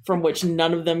from which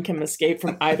none of them can escape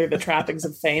from either the trappings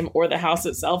of fame or the house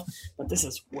itself. But this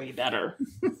is way better.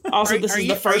 Also, this is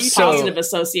the first positive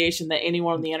association that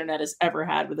anyone on the internet has ever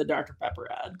had with a Dr.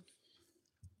 Pepper ad.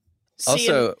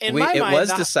 Also, it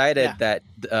was decided that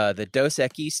the Dos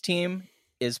Equis team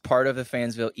is part of the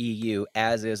Fansville EU,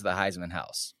 as is the Heisman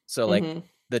House. So, like,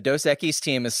 the Dos Equis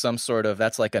team is some sort of,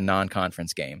 that's like a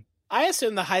non-conference game. I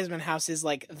assume the Heisman House is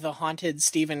like the haunted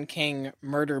Stephen King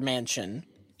murder mansion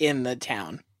in the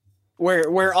town,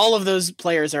 where all of those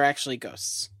players are actually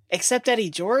ghosts. Except Eddie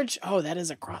George? Oh, that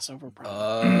is a crossover problem.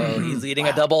 Oh, he's leading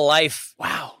a double life.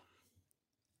 Wow.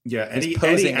 Yeah, Eddie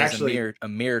posing as a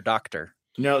mere doctor.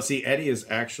 No, see, Eddie is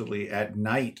actually, at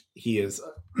night, he is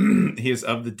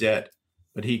of the dead,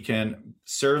 but he can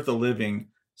serve the living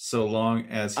so long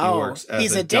as he works as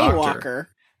he's a doctor. daywalker.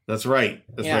 That's right.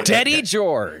 That's right. Eddie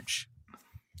George.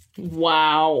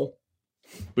 Wow.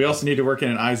 We also need to work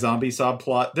in an iZombie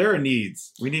subplot. There are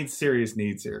needs. We need serious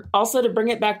needs here. Also, to bring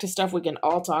it back to stuff we can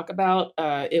all talk about,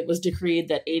 it was decreed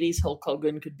that 80s Hulk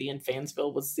Hogan could be in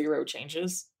Fansville with 0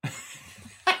 changes.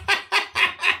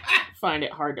 Find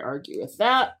it hard to argue with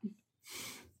that.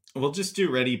 We'll just do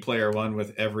Ready Player One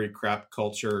with every crap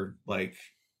culture like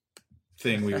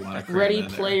thing we want to. Ready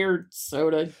Player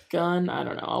Soda Gun. I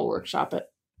don't know. I'll workshop it.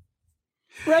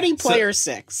 Ready Player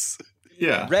 6.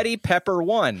 Yeah. Ready Pepper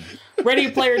 1.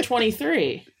 Ready Player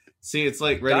 23. See, it's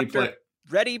like Ready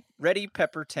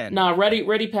Pepper 10. No,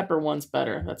 Ready Pepper 1's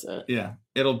better. That's it. Yeah.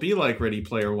 It'll be like Ready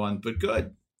Player One, but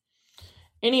good.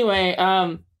 Anyway,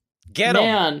 Get 'em.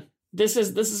 Man, this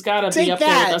has got to be up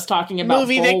there with us talking about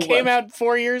movie that came out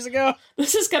 4 years ago.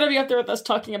 This has got to be up there with us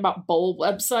talking about bowl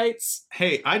websites.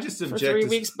 Hey, I just object for 3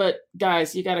 weeks, but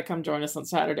guys, you got to come join us on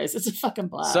Saturdays. It's a fucking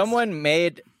blast. Someone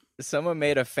made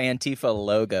a Fantifa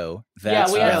logo.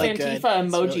 That's we had really Fantifa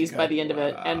emojis really by the end of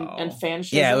it, and fan.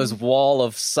 Yeah, it was wall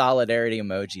of solidarity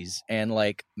emojis, and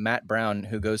like Matt Brown,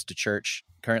 who goes to church,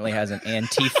 currently has an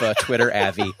Antifa Twitter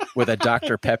avi with a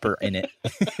Dr. Pepper in it.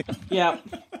 Yeah.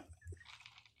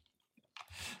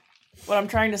 What I'm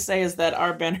trying to say is that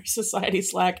our Banner Society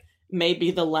Slack may be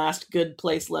the last good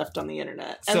place left on the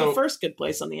internet, and the first good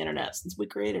place on the internet since we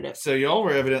created it. So y'all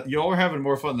were having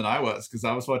more fun than I was because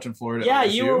I was watching Florida. Yeah,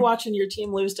 LSU. You were watching your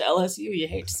team lose to LSU. You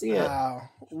hate to see it.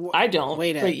 I don't.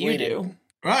 But you do.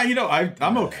 Well, you know,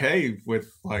 I'm okay with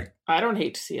like. I don't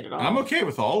hate to see it at all. I'm okay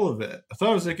with all of it. I thought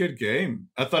it was a good game.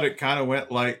 I thought it kind of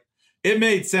went like it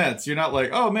made sense. You're not like,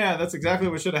 oh man, that's exactly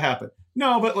what should have happened.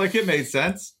 No, but like it made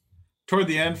sense. Toward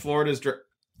the end, Florida's.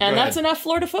 And that's enough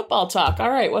Florida football talk. All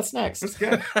right, what's next? That's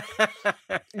good.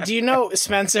 Do you know,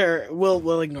 Spencer?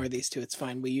 We'll ignore these two. It's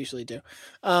fine. We usually do.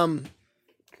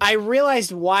 I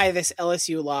realized why this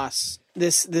LSU loss,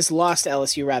 this loss to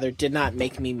LSU rather, did not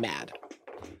make me mad.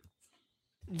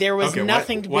 There was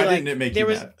nothing to be why like. Didn't it make you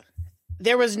mad?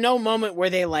 There was no moment where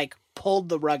they like pulled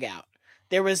the rug out.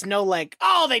 There was no like,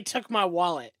 oh, they took my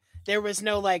wallet. There was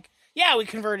no like, yeah, we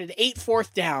converted 8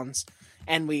 4th downs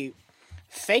and we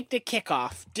faked a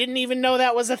kickoff. Didn't even know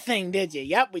that was a thing, did you?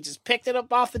 Yep, we just picked it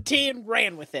up off the tee and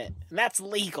ran with it. And that's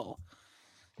legal.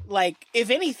 Like, if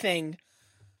anything,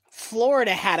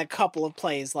 Florida had a couple of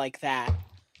plays like that.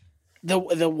 The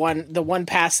one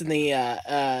pass in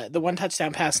the one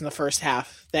touchdown pass in the first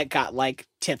half that got like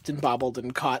tipped and bobbled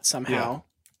and caught somehow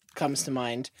comes to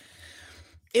mind.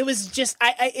 It was just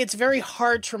it's very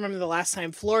hard to remember the last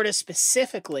time Florida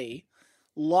specifically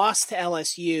lost to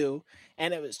LSU.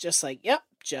 And it was just like, yep,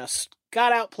 just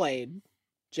got outplayed.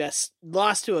 Just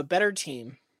lost to a better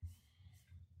team.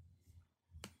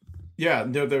 Yeah,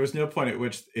 no, there was no point at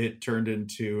which it turned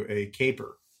into a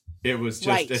caper. It was just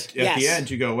Right, at yes. the end.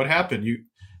 You go, what happened?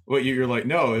 You're like,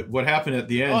 no. What happened at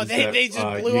the end? Oh, is they that,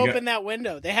 just blew open that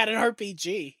window. They had an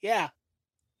RPG. Yeah.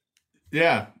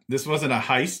 Yeah, this wasn't a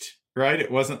heist, right?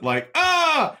 It wasn't like,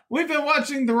 we've been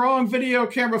watching the wrong video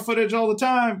camera footage all the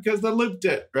time because they looped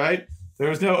it, right? There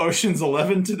was no Ocean's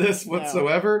 11 to this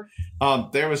whatsoever. No.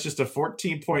 There was just a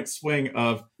 14-point swing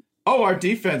of, our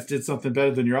defense did something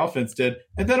better than your offense did,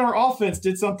 and then our offense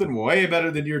did something way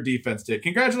better than your defense did.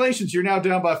 Congratulations, you're now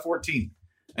down by 14.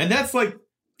 And that's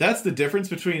the difference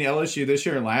between LSU this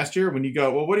year and last year when you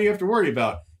go, well, what do you have to worry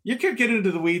about? You could get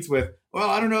into the weeds with, well,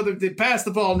 I don't know, they pass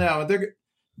the ball now.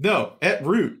 No, at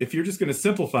root, if you're just going to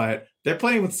simplify it, they're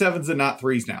playing with 7s and not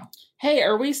 3s now. Hey,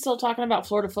 are we still talking about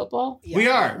Florida football? Yeah. We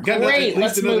are. Great,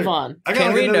 let's move on.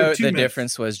 Can we note the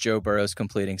difference was Joe Burrow's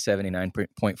completing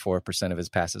 79.4% of his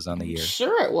passes on the year?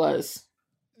 Sure it was.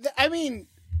 I mean,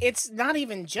 it's not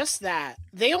even just that.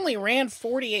 They only ran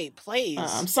 48 plays.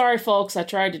 I'm sorry, folks. I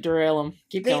tried to derail them.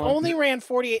 Keep going. They only ran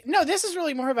 48. No, this is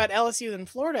really more about LSU than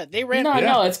Florida. They ran.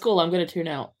 No, it's cool. I'm going to tune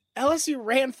out. LSU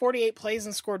ran 48 plays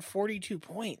and scored 42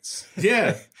 points.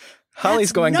 Yeah.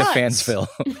 Holly's going nuts. to Fansville.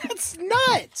 That's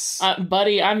nuts.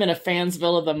 Buddy, I'm in a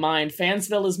Fansville of the mind.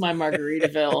 Fansville is my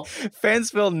Margaritaville.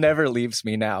 Fansville never leaves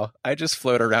me now. I just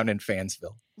float around in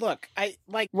Fansville. Look,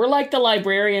 we're like the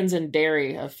librarians in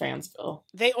Derry of Fansville.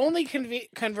 They only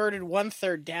converted 1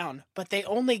 third down, but they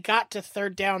only got to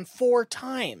third down 4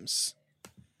 times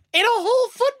in a whole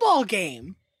football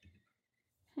game.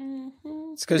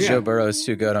 It's because Joe Burrow is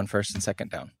too good on first and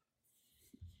second down.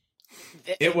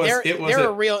 They're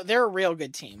a real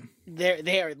good team.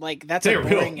 They are like, that's a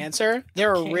boring answer.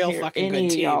 They're a real fucking good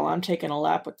team. Y'all. I'm taking a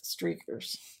lap with the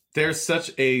Streakers. There is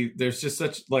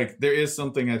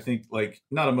something I think like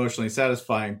not emotionally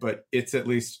satisfying, but it's at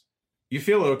least you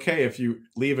feel okay if you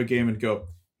leave a game and go,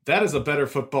 that is a better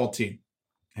football team.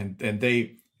 And at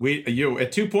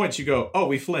 2 points you go,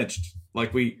 we flinched.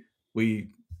 Like we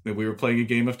were playing a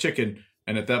game of chicken.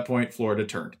 And at that point, Florida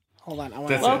turned. Hold on.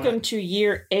 Welcome to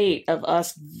year 8 of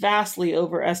us vastly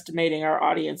overestimating our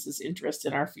audience's interest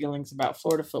in our feelings about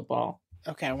Florida football.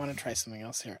 Okay, I want to try something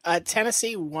else here.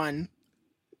 Tennessee won.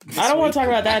 I don't want to talk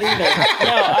about that either.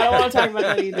 No, I don't want to talk about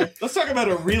that either. Let's talk about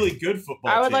a really good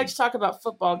football team. I would like to talk about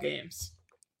football games.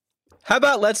 How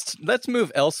about let's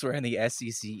move elsewhere in the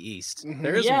SEC East? Mm-hmm.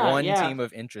 There is one team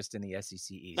of interest in the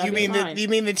SEC East. You mean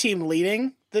the team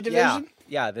leading the division?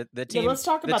 Yeah, the team. Yeah, let's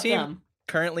talk about them.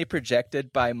 Currently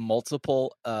projected by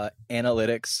multiple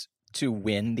analytics to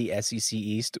win the SEC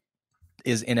East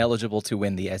is ineligible to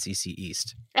win the SEC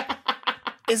East. How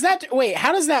does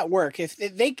that work? If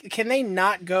they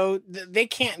can't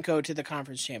go to the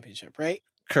conference championship, right?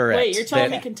 Correct. Wait, you're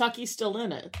telling me Kentucky's still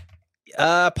in it?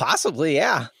 Possibly,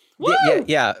 yeah. Woo!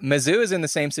 Yeah. Mizzou is in the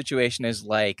same situation as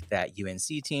like that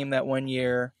UNC team that one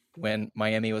year when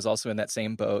Miami was also in that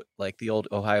same boat, like the old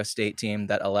Ohio State team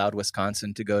that allowed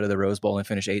Wisconsin to go to the Rose Bowl and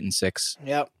finish 8-6.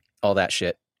 Yep. All that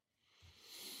shit.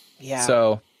 Yeah.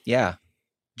 So, yeah.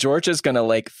 Georgia's going to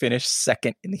like finish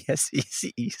second in the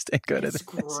SEC East and go to the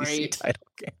SEC title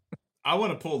game. I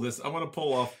want to pull this. I want to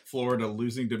pull off Florida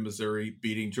losing to Missouri,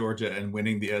 beating Georgia, and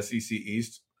winning the SEC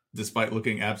East, despite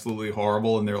looking absolutely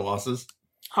horrible in their losses.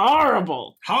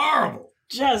 Horrible.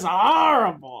 Just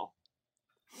horrible.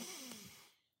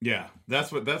 Yeah,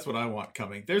 that's what I want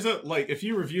coming. There's if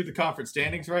you review the conference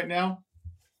standings right now,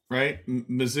 right?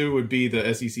 Mizzou would be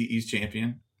the SEC East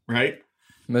champion, right?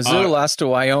 Mizzou lost to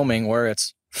Wyoming, where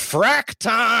it's frack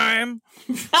time.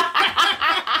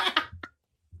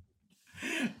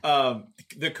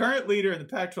 The current leader in the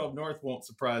Pac-12 North won't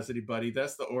surprise anybody.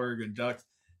 That's the Oregon Ducks.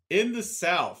 In the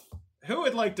South, who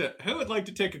would like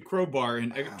to take a crowbar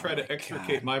and try to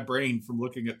extricate my brain from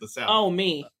looking at the South? Oh,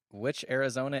 me. Which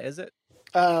Arizona is it?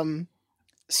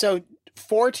 So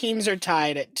 4 teams are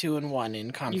tied at 2-1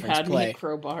 in conference you had play. Me a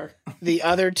crowbar. The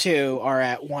other 2 are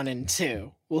at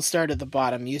 1-2. We'll start at the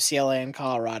bottom. UCLA and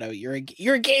Colorado. You're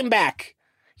a game back.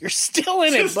 You're still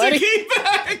in it, buddy. Just a game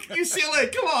back.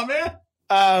 UCLA, come on, man.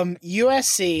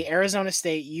 USC, Arizona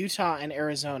State, Utah, and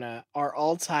Arizona are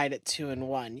all tied at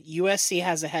 2-1. USC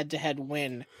has a head-to-head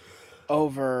win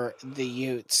over the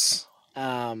Utes.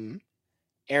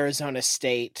 Arizona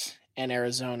State and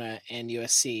Arizona and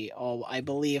USC all, I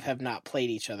believe, have not played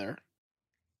each other.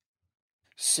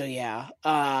 So yeah.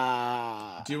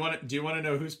 Do you want to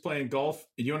know who's playing golf?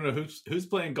 Do you want to know who's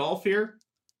playing golf here?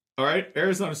 All right,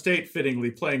 Arizona State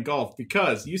fittingly playing golf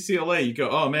because UCLA. You go,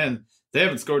 oh man, they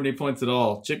haven't scored any points at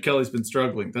all. Chip Kelly's been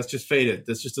struggling. That's just faded.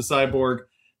 That's just a cyborg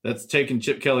that's taken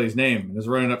Chip Kelly's name and is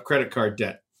running up credit card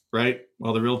debt, right?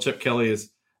 While the real Chip Kelly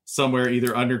is somewhere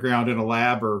either underground in a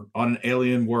lab or on an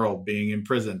alien world being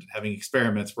imprisoned, having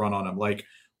experiments run on him. Like,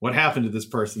 what happened to this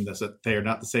person that they are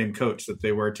not the same coach that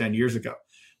they were 10 years ago.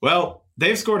 Well,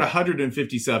 they've scored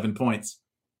 157 points.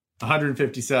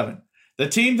 157. The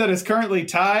team that is currently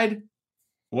tied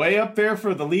way up there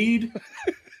for the lead,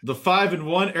 the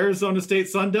 5-1 Arizona State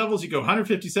Sun Devils, you go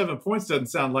 157 points, doesn't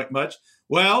sound like much.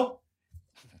 Well,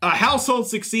 a household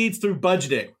succeeds through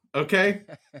budgeting, okay?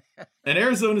 And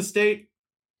Arizona State,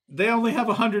 they only have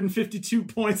 152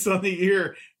 points on the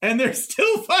year, and they're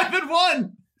still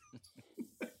 5-1.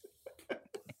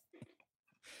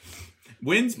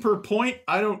 Wins per point,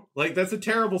 that's a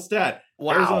terrible stat.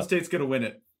 Wow. Arizona State's going to win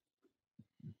it.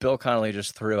 Bill Connolly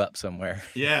just threw up somewhere.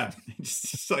 Yeah.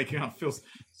 Just like, feels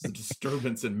a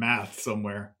disturbance in math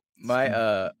somewhere.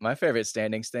 My favorite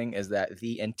standings thing is that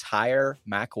the entire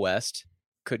MAC West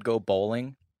could go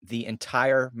bowling. The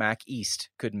entire MAC East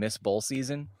could miss bowl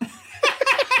season.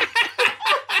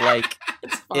 Like,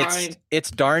 it's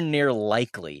darn near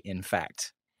likely, in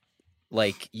fact.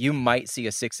 Like, you might see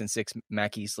a 6-6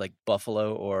 MAC East like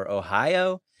Buffalo or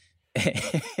Ohio,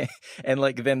 and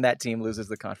like then that team loses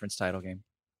the conference title game.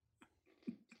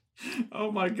 Oh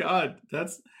my God,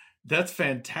 that's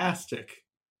fantastic.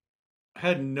 I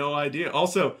had no idea.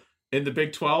 Also, in the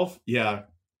Big 12, yeah,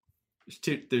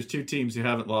 there's two teams who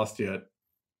haven't lost yet,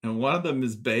 and one of them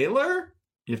is Baylor.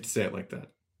 You have to say it like that.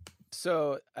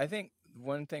 So I think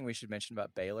one thing we should mention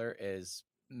about Baylor is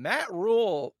Matt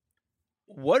Rule.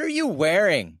 What are you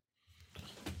wearing?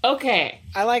 Okay.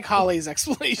 I like Holly's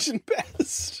explanation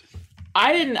best.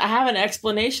 I have an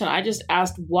explanation. I just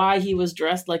asked why he was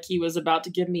dressed like he was about to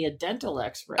give me a dental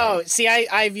x-ray. Oh, see,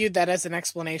 I viewed that as an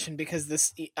explanation because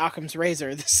this Occam's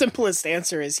razor, the simplest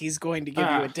answer is he's going to give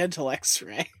you a dental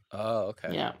x-ray. Oh,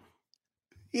 okay. Yeah.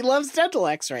 He loves dental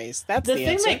x-rays. That's the thing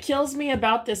answer. that kills me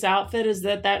about this outfit is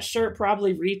that shirt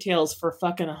probably retails for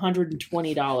fucking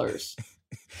 $120.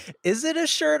 Is it a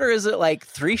shirt or is it like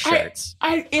 3 shirts?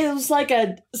 It was like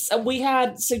we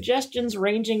had suggestions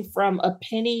ranging from a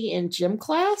penny in gym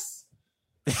class.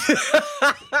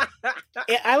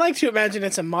 I like to imagine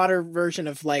it's a modern version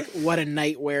of like what a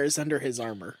knight wears under his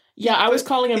armor. Yeah, I was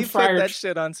calling him he Friar. Put that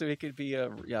shit on so he could be a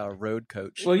road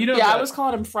coach. Well, I was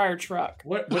calling him Friar Truck.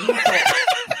 What do you call?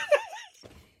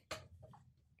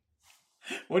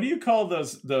 What do you call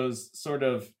those sort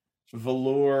of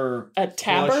velour? A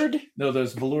tabard?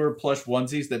 Those velour plush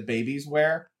onesies that babies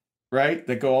wear, right?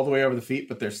 That go all the way over the feet,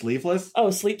 but they're sleeveless. Oh,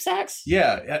 sleep sacks?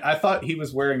 Yeah, I thought he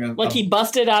was wearing he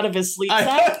busted out of his sleep I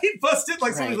sack. thought he busted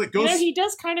like something like go. He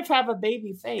does kind of have a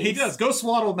baby face. He does. Go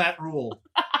swaddle Matt Rule.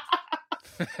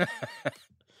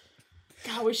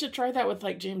 God, we should try that with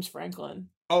like James Franklin.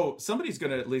 Oh, somebody's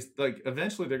gonna at least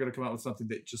eventually they're gonna come out with something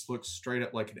that just looks straight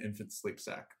up like an infant sleep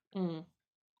sack. Mm.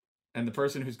 And the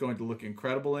person who's going to look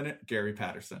incredible in it, Gary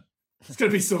Patterson. It's going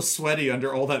to be so sweaty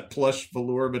under all that plush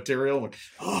velour material. Like,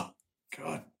 oh,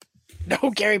 God.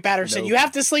 No, Gary Patterson, you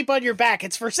have to sleep on your back.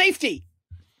 It's for safety.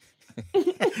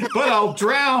 But I'll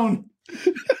drown.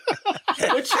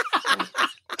 Which...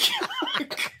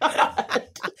 God.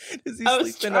 I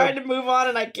was trying to move on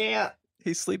and I can't.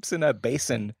 He sleeps in a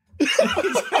basin. he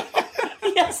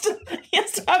has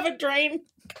to have a drain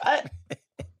cut.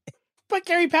 Put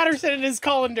Gary Patterson in his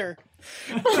colander.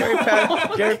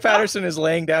 Gary Patterson is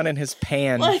laying down in his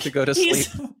pan to go to sleep.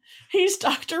 He's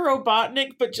Dr.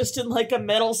 Robotnik, but just in like a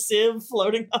metal sieve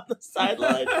floating on the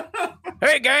sideline.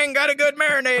 Hey, gang, got a good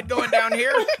marinade going down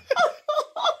here.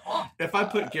 If I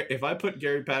put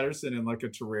Gary Patterson in like a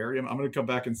terrarium, I'm going to come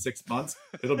back in 6 months.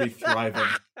 It'll be thriving.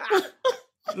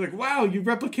 Like, wow, you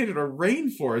replicated a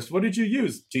rainforest. What did you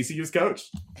use? TCU's coach.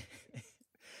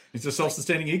 It's a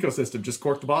self-sustaining ecosystem. Just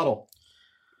cork the bottle.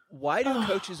 Why do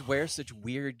coaches wear such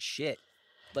weird shit?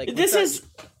 Like this is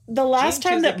the last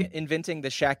time that inventing the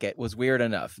shacket was weird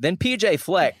enough. Then PJ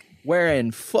Fleck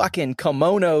wearing fucking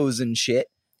kimonos and shit.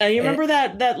 You remember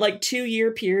that like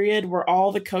 2-year period where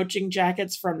all the coaching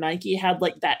jackets from Nike had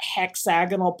like that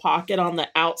hexagonal pocket on the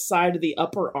outside of the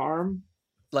upper arm?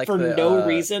 Like for no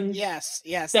reason. Yes.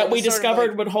 That we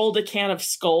discovered would hold a can of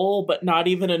Skull, but not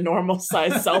even a normal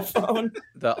size cell phone.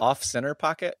 The off-center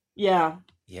pocket? Yeah.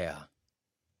 Yeah.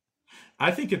 I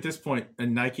think at this point,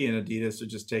 Nike and Adidas are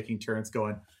just taking turns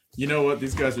going, you know what?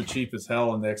 These guys are cheap as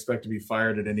hell and they expect to be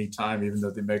fired at any time, even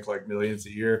though they make like millions a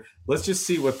year. Let's just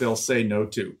see what they'll say no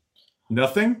to.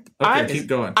 Nothing? Okay, keep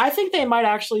going. I think they might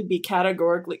actually be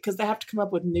categorically, because they have to come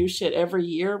up with new shit every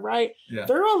year, right? Yeah.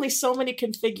 There are only so many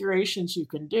configurations you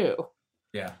can do.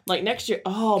 Yeah. Like next year,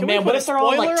 Can man, what if they're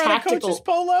all like tactical? On a coach's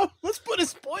polo? Let's put a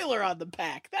spoiler on the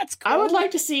back. That's cool. I would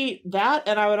like to see that,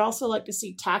 and I would also like to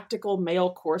see tactical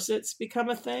male corsets become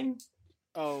a thing.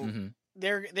 Oh,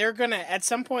 they're gonna at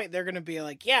some point they're gonna be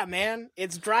like, yeah, man,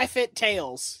 it's dry fit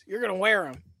tails. You're gonna wear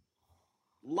them.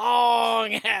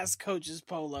 long ass coach's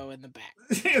polo in the back.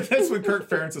 That's when Kirk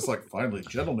Ferentz is like, finally,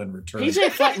 gentlemen return.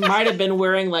 PJ Fleck might have been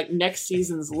wearing like next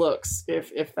season's looks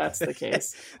if that's the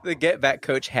case. The Get Back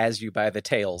coach has you by the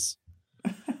tails.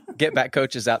 Get Back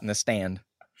coach is out in the stand.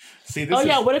 See,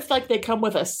 what if like they come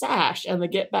with a sash and the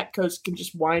Get Back coach can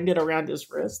just wind it around his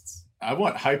wrists? I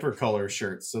want hypercolor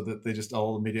shirts so that they just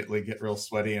all immediately get real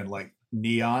sweaty and like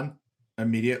neon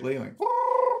immediately. Like,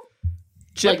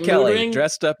 Chip like Kelly moving?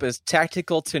 dressed up as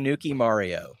tactical Tanuki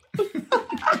Mario.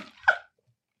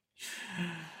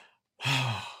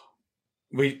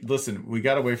 We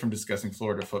got away from discussing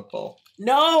Florida football.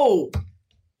 No.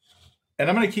 And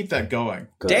I'm going to keep that going.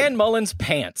 Good. Dan Mullen's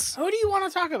pants. Who do you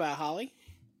want to talk about, Holly?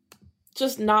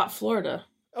 Just not Florida.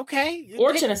 Okay.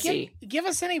 Or Tennessee. Give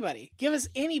us anybody. Give us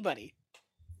anybody.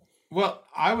 Well,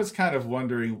 I was kind of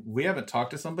wondering, we haven't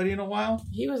talked to somebody in a while.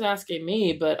 He was asking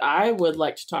me, but I would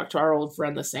like to talk to our old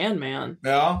friend, the Sandman.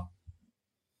 Yeah.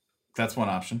 That's one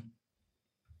option.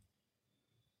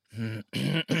 I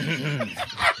can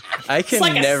It's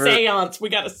like never. a seance. We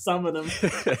got to summon him.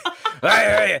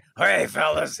 Hey,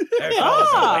 fellas. Hey,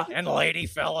 Ah! and lady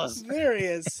fellas. There he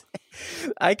is.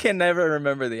 I can never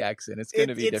remember the accent. It's going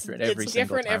to be different every It's single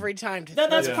different time. every time.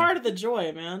 That's Yeah. part of the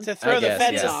joy, man. To throw I the guess,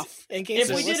 feds yes. off. In case If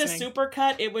they're we did a listening.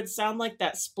 supercut, it would sound like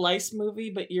that Splice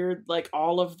movie, but you're like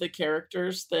all of the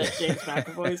characters that James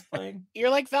McAvoy is playing. You're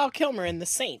like Val Kilmer in The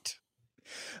Saint.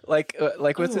 Like what's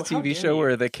Ooh, the how TV dare show you.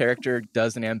 where the character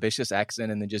does an ambitious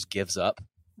accent and then just gives up?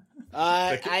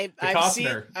 I've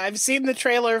Costner. seen the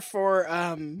trailer for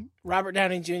Robert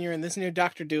Downey Jr. and this new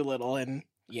Dr. Doolittle, and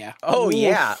yeah. Oh Oof.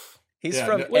 yeah, he's Yeah,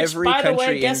 from no- Which, every by the country.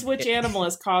 way, guess in- which animal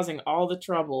is causing all the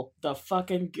trouble? The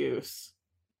fucking goose.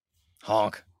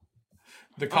 honk.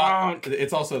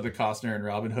 It's also the Costner and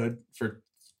Robin Hood for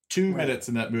 2 minutes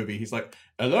in that movie. He's like,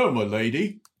 "Hello, my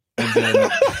lady," and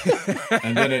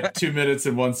then at 2 minutes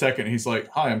and 1 second, he's like,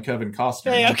 "Hi, I'm Kevin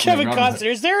Costner." Hey, I'm playing Kevin Robin Hood." Costner.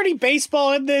 Is there any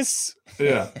baseball in this?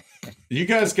 Yeah. You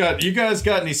guys got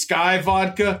any Sky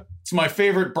vodka? It's my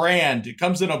favorite brand. It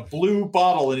comes in a blue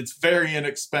bottle and it's very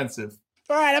inexpensive.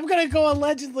 All right, I'm gonna go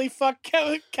allegedly fuck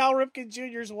Cal Ripken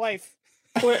Jr.'s wife.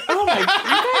 Oh my! You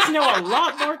guys know a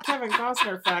lot more Kevin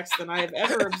Costner facts than I have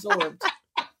ever absorbed.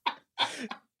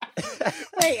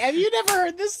 Wait, have you never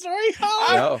heard this story?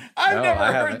 No, I've no, never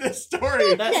I heard haven't. this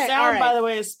story. That Yeah, sound, all by right. the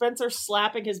way, is Spencer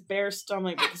slapping his bare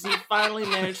stomach because he finally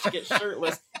managed to get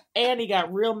shirtless, and he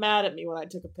got real mad at me when I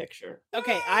took a picture.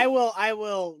 Okay, I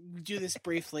will do this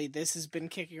briefly. This has been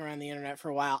kicking around the internet for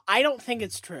a while. I don't think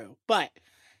it's true, but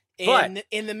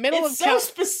in the middle It's of so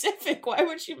specific. Why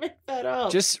would you make that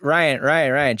up? Just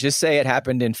Ryan. Just say it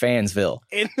happened in Fansville.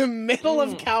 in the middle of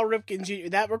Mm. Cal Ripken Jr.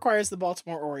 That requires the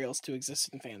Baltimore Orioles to exist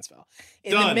in Fansville.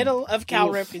 In the Done. middle of Cal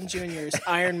Oof. Ripken Jr.'s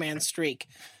Iron Man streak,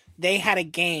 they had a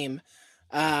game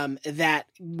that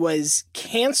was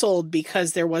canceled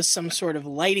because there was some sort of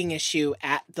lighting issue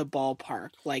at the ballpark.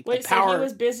 Like Wait, the power. so he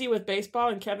was busy with baseball,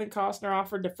 and Kevin Costner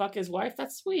offered to fuck his wife?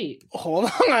 That's sweet.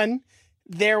 Hold on.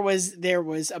 There was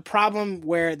a problem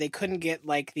where they couldn't get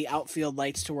like the outfield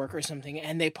lights to work or something,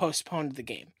 and they postponed the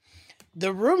game.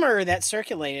 The rumor that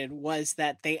circulated was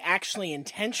that they actually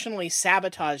intentionally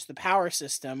sabotaged the power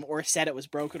system or said it was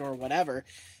broken or whatever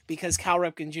because Cal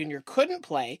Ripken Jr. couldn't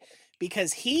play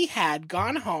because he had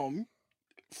gone home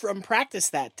from practice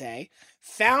that day,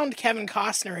 found Kevin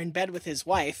Costner in bed with his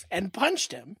wife, and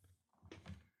punched him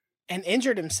and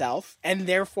injured himself, and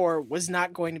therefore was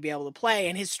not going to be able to play,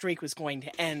 and his streak was going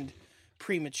to end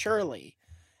prematurely.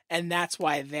 And that's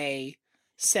why they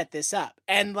set this up.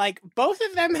 And like both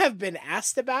of them have been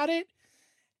asked about it,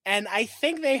 and I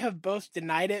think they have both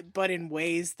denied it, but in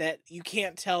ways that you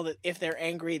can't tell that if they're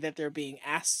angry that they're being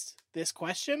asked this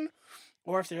question,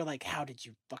 or if they're like, how did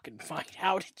you fucking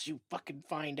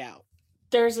find out?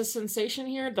 There's a sensation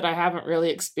here that I haven't really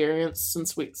experienced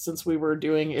since we were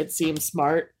doing It Seems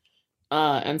Smart.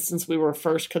 And since we were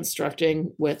first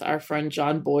constructing with our friend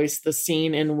John Boyce, the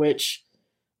scene in which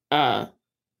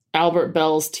Albert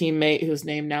Bell's teammate, whose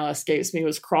name now escapes me,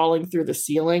 was crawling through the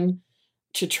ceiling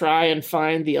to try and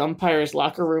find the umpire's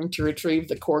locker room to retrieve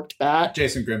the corked bat.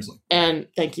 Jason Grimsley. And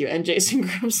thank you. And Jason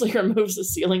Grimsley removes the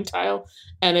ceiling tile,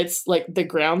 and it's like the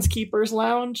groundskeeper's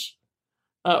lounge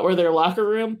or their locker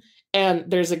room. And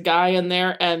there's a guy in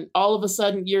there, and all of a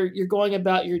sudden you're going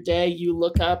about your day. You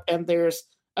look up, and there's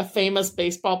a famous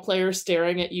baseball player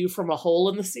staring at you from a hole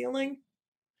in the ceiling.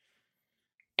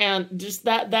 And just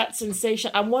that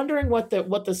sensation, I'm wondering what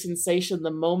the sensation,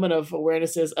 the moment of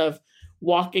awareness is of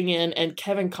walking in and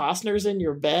Kevin Costner's in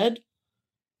your bed.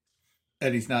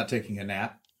 And he's not taking a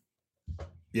nap.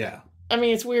 Yeah. I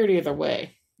mean, it's weird either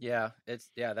way. Yeah,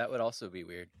 that would also be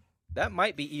weird. That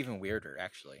might be even weirder,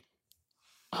 actually.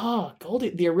 Oh,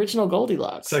 the original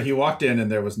Goldilocks. So he walked in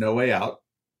and there was no way out.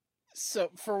 So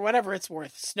for whatever it's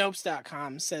worth,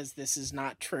 Snopes.com says this is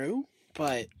not true,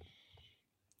 but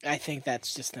I think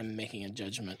that's just them making a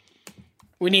judgment.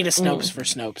 We need a Snopes for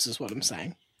Snopes is what I'm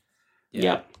saying. Yeah.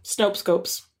 Yep.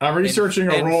 Snopescopes. I'm researching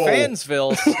a role. In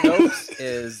Fansville, Snopes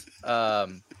is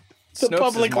The Snopes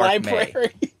public is Mark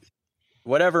library. May.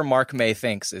 Whatever Mark May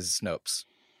thinks is Snopes.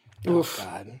 Oh,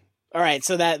 God. All right,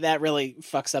 so that really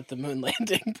fucks up the moon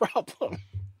landing problem.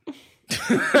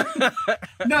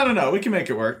 No. We can make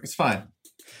it work. It's fine.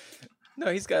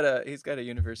 No, he's got a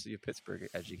University of Pittsburgh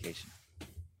education.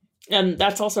 And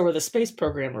that's also where the space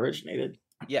program originated.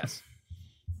 Yes.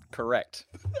 Correct.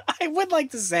 I would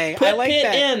like to say Put I like Pitt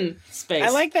that in space. I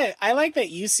like that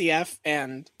UCF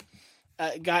and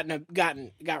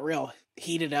got real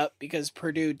heated up because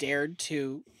Purdue dared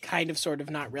to kind of sort of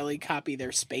not really copy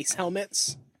their space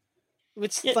helmets.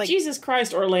 Which Yeah, like Jesus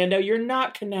Christ, Orlando, you're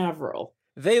not Canaveral.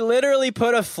 They literally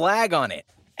put a flag on it.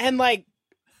 and like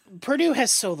Purdue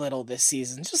has so little this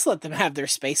season. Just let them have their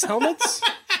space helmets.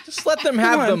 Just let them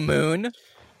have the moon.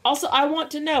 Also, I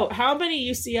want to know how many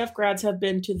UCF grads have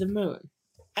been to the moon.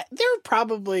 They're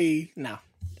probably no.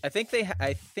 I think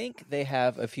they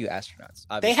have a few astronauts.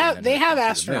 They Obviously, have none have been to the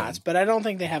astronauts, moon. but I don't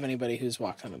think they have anybody who's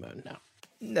walked on the moon. No.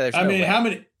 No, there's I no mean,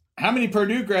 way. how many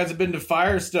Purdue grads have been to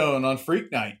Firestone on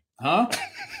Freak Night? Huh?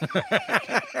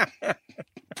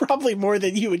 Probably more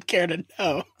than you would care to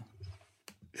know.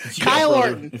 Yeah, Kyle brother.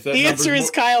 Orton. If that The number's answer is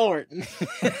more- Kyle Orton.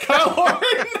 Kyle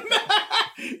Orton.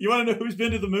 You want to know who's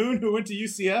been to the moon? Who went to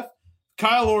UCF?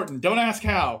 Kyle Orton. Don't ask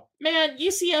how. Man,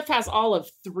 UCF has all of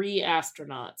 3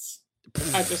 astronauts.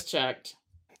 I just checked.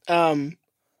 But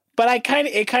it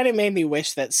kind of made me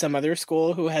wish that some other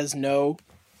school who has no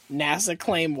NASA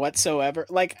claim whatsoever,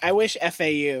 like I wish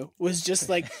FAU was just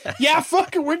like, yeah,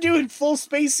 fuck it, we're doing full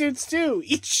spacesuits too.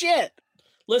 Eat shit.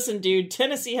 Listen, dude,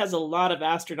 Tennessee has a lot of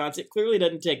astronauts. It clearly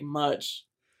doesn't take much.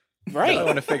 Right. I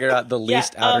want to figure out the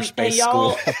least outer space hey,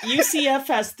 y'all, school. UCF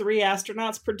has 3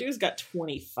 astronauts. Purdue's got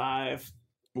 25.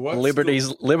 What's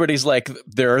Liberty's like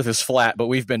the Earth is flat, but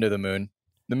we've been to the moon.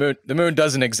 The moon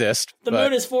doesn't exist. The but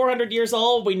moon is 400 years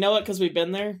old. We know it because we've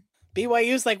been there.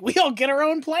 BYU's like, we all get our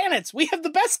own planets. We have the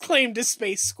best claim to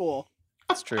space school.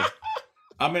 That's true.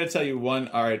 I'm going to tell you one.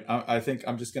 All right. I think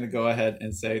I'm just going to go ahead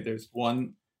and say there's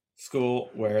one school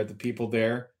where the people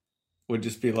there would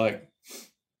just be like,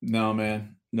 no,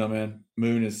 man.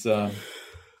 Moon is,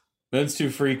 moon's too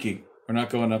freaky. We're not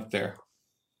going up there.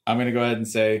 I'm going to go ahead and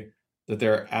say that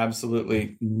there are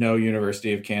absolutely no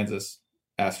University of Kansas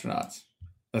astronauts.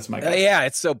 That's my guess. Yeah,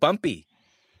 it's so bumpy.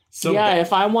 So yeah,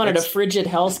 if I wanted a it's- frigid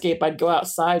hellscape, I'd go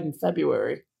outside in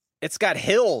February. It's got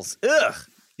hills. Ugh.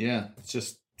 Yeah,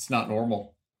 it's not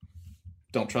normal.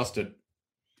 Don't trust it.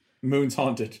 Moon's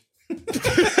haunted.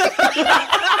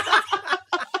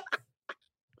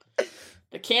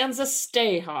 The Kansas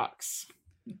Stayhawks.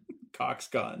 Cock's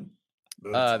gone.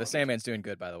 The Sandman's doing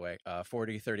good, by the way.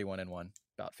 40, 31, and 1.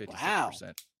 About 56%. Wow.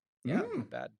 Yeah, not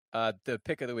bad. The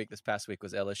pick of the week this past week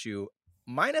was LSU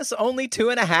minus only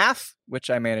 2.5, which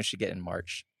I managed to get in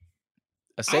March.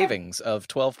 A savings of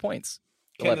 12 points.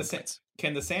 11 points.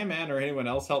 Can the Sandman or anyone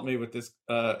else help me with this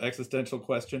existential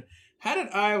question? How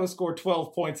did Iowa score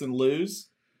 12 points and lose?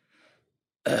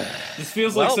 This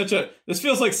feels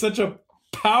like such a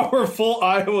powerful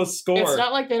Iowa score. It's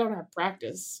not like they don't have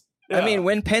practice. I mean,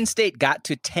 when Penn State got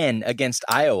to 10 against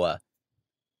Iowa,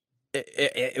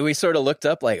 we sort of looked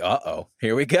up like, uh-oh,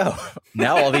 here we go.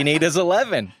 Now all they need is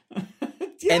 11.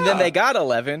 Yeah. And then they got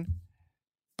 11,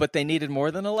 but they needed more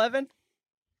than 11?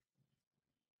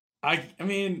 I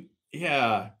mean,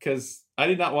 yeah, because I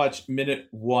did not watch minute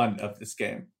 1 of this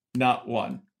game. Not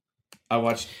one. I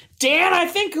watched. Dan, I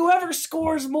think whoever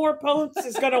scores more points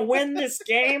is going to win this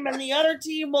game, and the other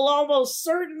team will almost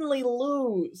certainly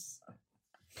lose.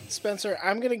 Spencer,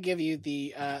 I'm going to give you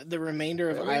the remainder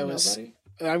of Really? Iowa's. Nobody?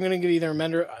 I'm going to give you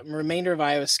the remainder of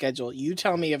Iowa's schedule. You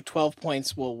tell me if 12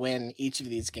 points will win each of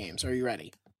these games. Are you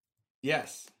ready?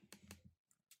 Yes.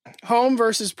 Home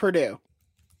versus Purdue.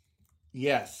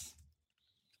 Yes.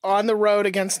 On the road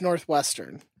against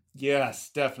Northwestern. Yes,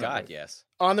 definitely. God, yes.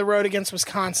 On the road against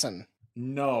Wisconsin.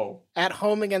 No. At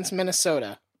home against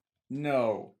Minnesota.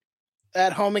 No.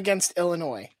 At home against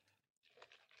Illinois.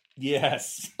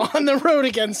 Yes. On the road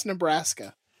against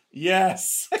Nebraska.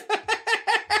 Yes.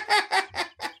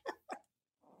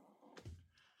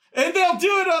 And they'll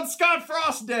do it on Scott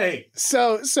Frost Day.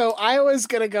 So Iowa's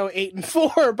going to go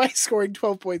 8-4 by scoring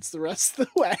 12 points the rest of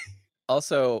the way.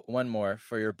 Also, one more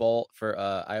for your bowl for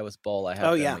Iowa's bowl. I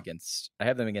have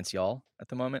them against y'all at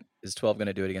the moment. Is 12 going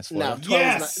to do it against Florida?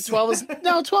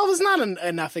 No, 12 is not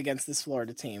enough against this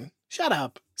Florida team. Shut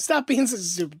up. Stop being such a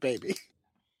stupid baby.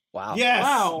 Wow. Yes.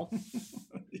 Wow.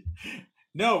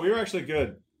 No, we were actually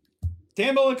good.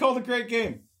 Dan Mullen called a great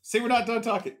game. See, we're not done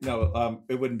talking. No,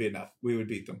 it wouldn't be enough. We would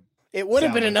beat them. It would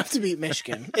have been enough to beat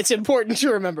Michigan. It's important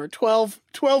to remember. 12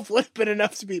 would have been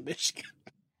enough to beat Michigan.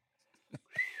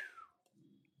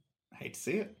 I hate to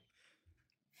see it.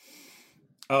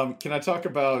 Can I talk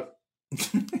about?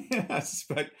 I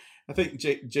think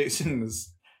Jason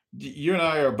is. You and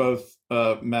I are both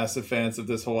massive fans of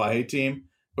this Hawaii team.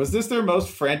 Was this their most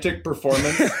frantic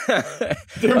performance?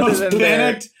 Their most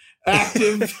panicked,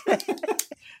 active.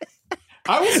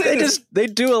 I will say they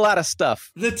do a lot of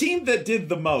stuff. The team that did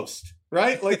the most,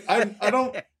 right? Like I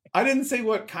didn't say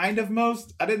what kind of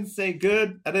most. I didn't say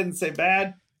good. I didn't say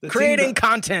bad. Creating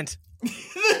content.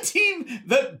 The team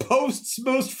that posts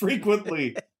most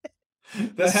frequently.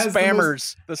 The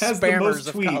spammers of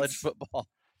tweets. College football.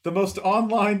 The most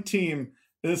online team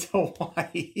is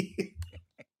Hawaii.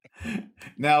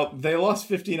 Now, they lost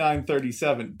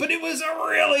 59-37, but it was a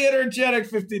really energetic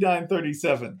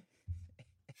 59-37.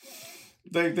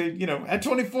 They had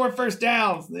 24 first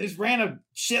downs. They just ran a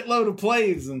shitload of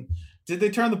plays. And did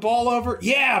they turn the ball over?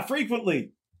 Yeah,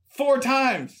 frequently. 4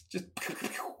 times. Just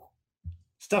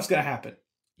stuff's going to happen.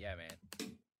 Yeah, man.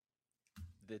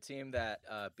 The team that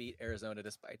beat Arizona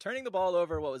despite turning the ball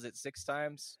over, 6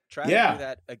 times? Tried to do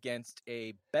that against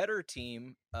a better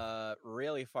team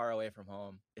really far away from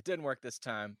home. It didn't work this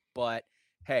time, but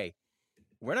hey,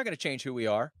 we're not going to change who we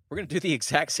are. We're going to do the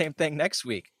exact same thing next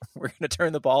week. We're going to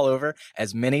turn the ball over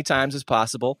as many times as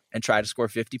possible and try to score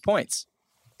 50 points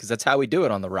because that's how we do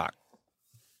it on the Rock.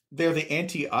 They're the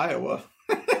anti-Iowa.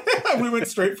 We went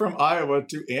straight from Iowa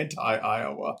to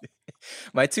anti-Iowa.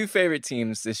 My 2 favorite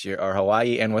teams this year are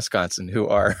Hawaii and Wisconsin, who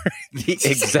are the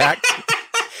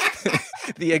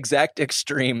exact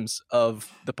extremes of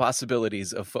the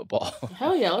possibilities of football.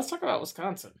 Hell yeah, let's talk about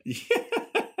Wisconsin.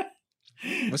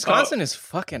 Wisconsin is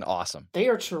fucking awesome. They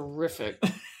are terrific.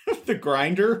 The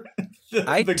grinder.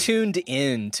 I tuned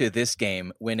in to this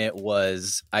game when it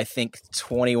was, I think,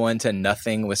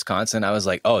 21-0 Wisconsin. I was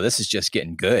like, oh, this is just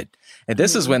getting good. And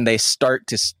this is when they start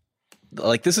to,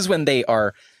 this is when they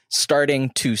are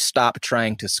starting to stop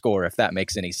trying to score, if that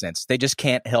makes any sense. They just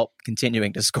can't help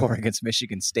continuing to score against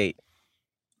Michigan State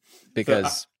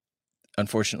because,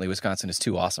 unfortunately, Wisconsin is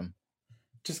too awesome.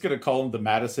 Just going to call them the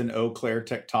Madison Eau Claire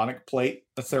tectonic plate.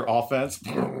 That's their offense.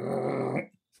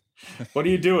 What are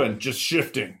you doing? Just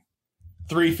shifting.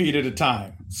 3 feet at a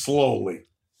time. Slowly.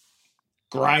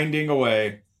 Grinding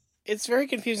away. It's very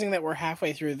confusing that we're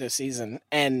halfway through the season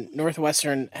and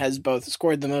Northwestern has both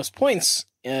scored the most points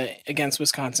against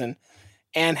Wisconsin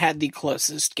and had the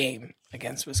closest game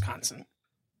against Wisconsin.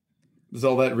 There's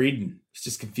all that reading. It's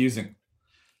just confusing.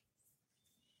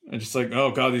 And just like,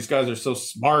 oh God, these guys are so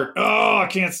smart. Oh, I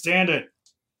can't stand it.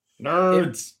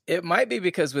 Nerds. It might be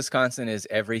because Wisconsin is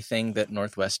everything that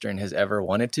Northwestern has ever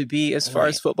wanted to be as far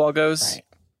as football goes. Right.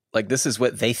 Like this is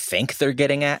what they think they're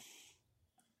getting at.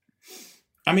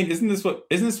 I mean, isn't this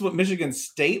what Michigan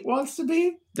State wants to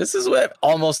be? This is what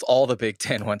almost all the Big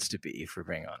Ten wants to be, if we're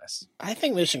being honest. I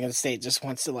think Michigan State just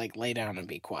wants to lay down and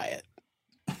be quiet.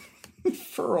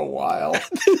 For a while. At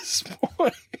this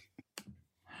point.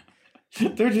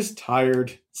 They're just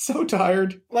tired. So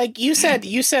tired. Like you said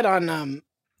on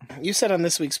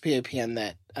this week's POPN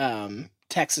that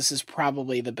Texas is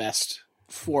probably the best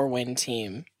 4-win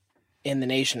team in the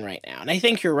nation right now. And I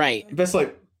think you're right. The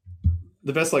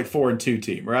best 4-2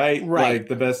 team, right? Right. Like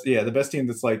the best team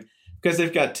that's because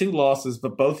they've got 2 losses,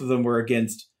 but both of them were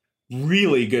against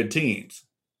really good teams.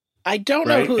 I don't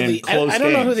know who I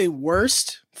don't know who the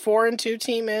worst 4-2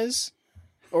 team is.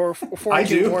 Or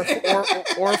 4-2 or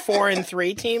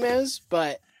 4-3 team is,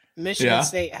 but Michigan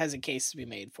State has a case to be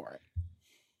made for it.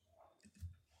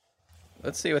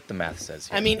 Let's see what the math says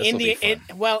here. I mean,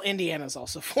 Indiana's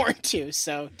also 4-2,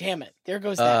 so damn it. There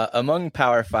goes that. Among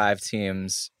Power 5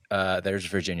 teams, there's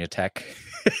Virginia Tech.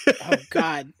 Oh,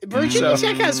 God. Virginia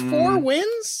Tech has 4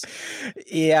 wins?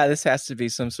 Yeah, this has to be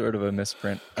some sort of a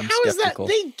misprint. I'm skeptical.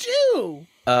 Is that? They do.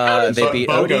 They beat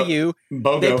ODU.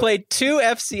 Bogo. They played 2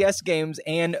 FCS games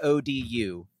and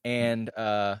ODU and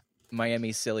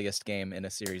Miami's silliest game in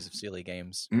a series of silly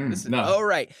games. Oh,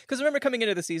 right. Because remember coming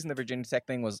into the season, the Virginia Tech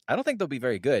thing was, I don't think they'll be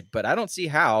very good, but I don't see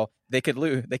how they could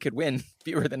win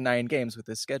fewer than 9 games with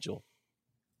this schedule.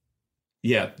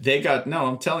 Yeah,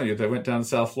 I'm telling you, they went down to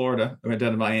South Florida. They went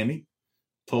down to Miami,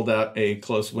 pulled out a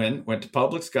close win, went to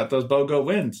Publix, got those BOGO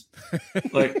wins.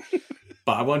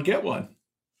 Buy one, get one.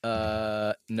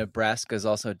 Nebraska's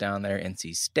also down there.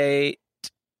 NC State.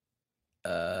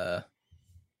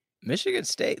 Michigan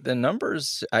State. The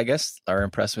numbers, I guess, are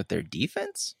impressed with their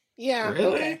defense. Yeah.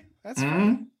 Really? Okay. That's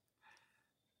fine.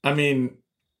 I mean,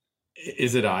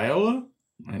 is it Iowa?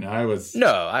 I know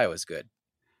Iowa's good.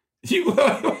 You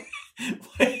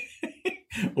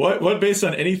what based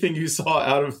on anything you saw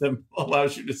out of them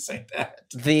allows you to say that?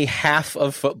 The half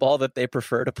of football that they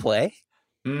prefer to play.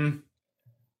 I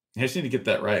just need to get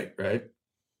that right?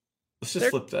 Let's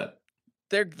just flip that.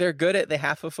 They're good at the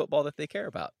half of football that they care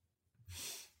about.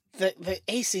 The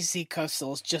ACC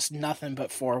Coastal is just nothing but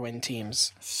 4-win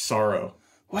teams. Sorrow.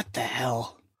 What the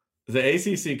hell? The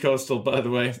ACC Coastal, by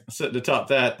the way, sitting atop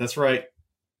that. That's right.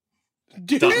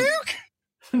 Duke?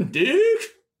 Duke?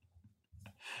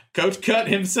 Coach Cut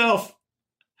himself.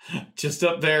 Just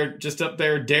up there,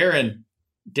 Darren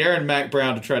Mac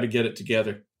Brown to try to get it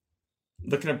together.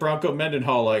 Looking at Bronco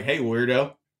Mendenhall like, hey,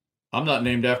 weirdo, I'm not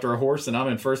named after a horse and I'm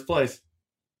in first place.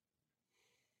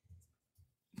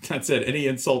 That said, any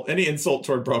insult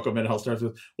toward Bronco Mendenhall starts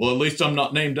with, well, at least I'm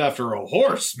not named after a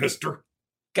horse, mister.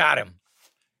 Got him.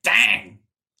 Dang.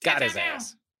 Got his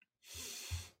ass.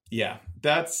 Yeah,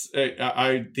 that's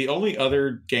the only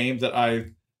other game that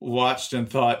I watched and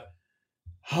thought,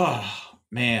 oh,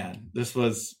 man, this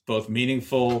was both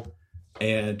meaningful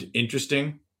and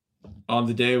interesting on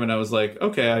the day when I was like,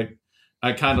 okay,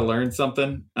 I kind of learned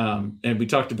something. And we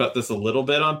talked about this a little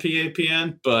bit on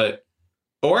PAPN, but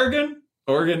Oregon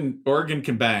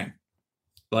can bang.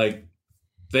 Like,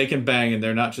 they can bang, and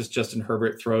they're not just Justin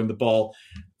Herbert throwing the ball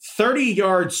 30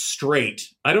 yards straight.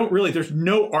 There's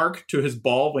no arc to his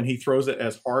ball when he throws it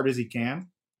as hard as he can.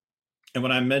 And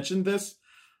when I mentioned this,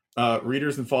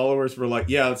 readers and followers were like,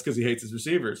 yeah, that's because he hates his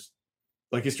receivers.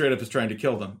 Like, he straight up is trying to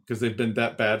kill them because they've been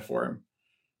that bad for him.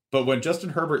 But when Justin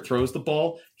Herbert throws the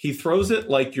ball, he throws it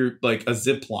like a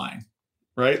zip line,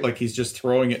 right? Like he's just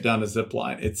throwing it down a zip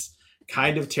line. It's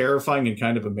kind of terrifying and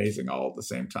kind of amazing all at the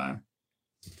same time.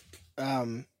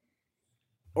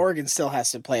 Oregon still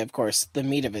has to play, of course, the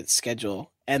meat of its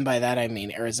schedule. And by that, I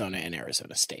mean Arizona and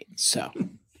Arizona State. So,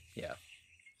 yeah.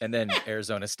 And then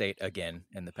Arizona State again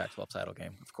in the Pac-12 title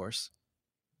game, of course.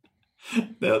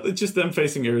 No, it's just them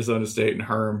facing Arizona State and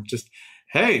Herm. Just,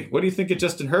 hey, what do you think of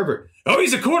Justin Herbert? Oh,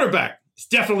 he's a quarterback. He's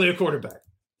definitely a quarterback.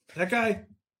 That guy,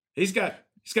 he's got.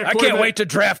 I can't wait to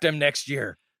draft him next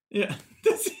year. Yeah,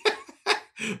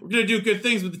 we're gonna do good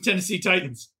things with the Tennessee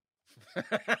Titans.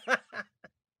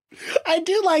 I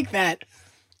do like that.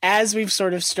 As we've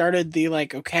sort of started the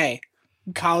okay,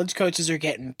 college coaches are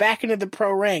getting back into the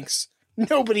pro ranks.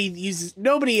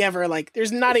 Nobody ever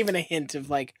there's not even a hint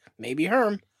of maybe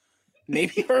Herm.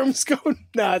 Maybe Herm's going.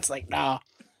 No, it's nah,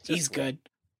 he's good.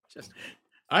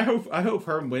 I hope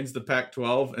Herm wins the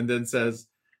Pac-12 and then says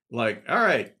all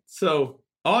right, so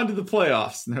on to the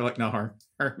playoffs. And they're like, no, Herm,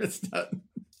 it's not.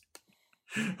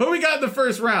 Who we got in the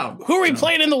first round? Who are we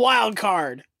playing in the wild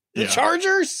card? The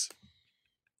Chargers?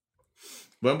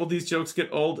 When will these jokes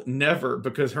get old? Never,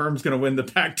 because Herm's going to win the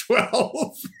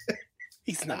Pac-12.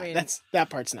 He's not. That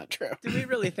part's not true. Do we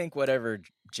really think whatever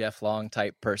Jeff Long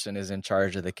type person is in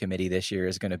charge of the committee this year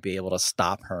is going to be able to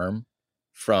stop Herm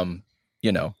from,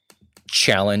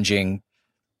 challenging?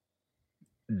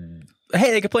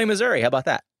 Hey, they could play Missouri. How about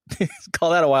that?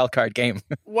 Call that a wild card game.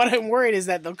 What I'm worried is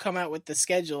that they'll come out with the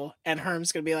schedule and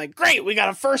Herm's going to be like, great, we got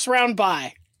a first round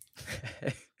bye.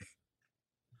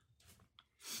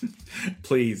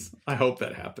 Please. I hope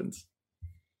that happens.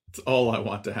 It's all I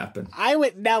want to happen.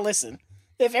 Now listen,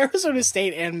 if Arizona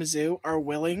State and Mizzou are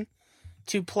willing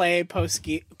to play a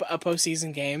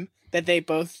postseason game that they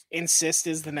both insist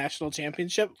is the national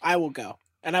championship, I will go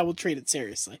and I will treat it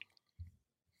seriously.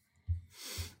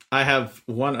 I have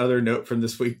one other note from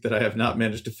this week that I have not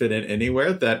managed to fit in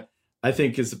anywhere that I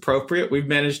think is appropriate. We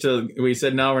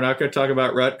said, no, we're not going to talk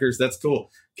about Rutgers. That's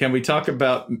cool. Can we talk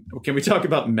about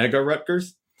Mega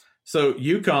Rutgers? So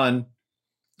UConn.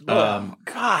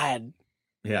 God.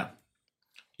 Yeah.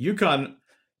 UConn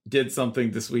did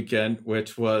something this weekend,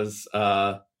 which was,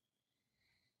 it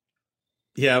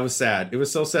was sad. It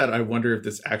was so sad. I wonder if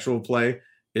this actual play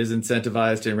is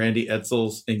incentivized in Randy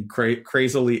Edsall's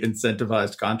crazily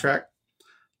incentivized contract.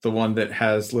 The one that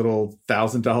has little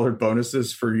 $1,000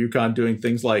 bonuses for UConn doing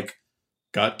things like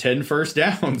got 10 first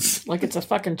downs. Like it's a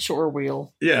fucking chore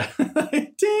wheel. Yeah.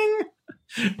 Ding.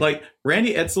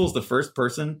 Randy Edsall is the first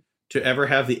person to ever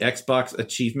have the Xbox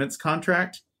Achievements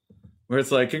contract, where it's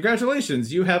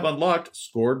congratulations, you have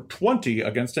scored 20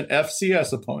 against an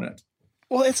FCS opponent.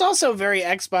 Well, it's also very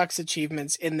Xbox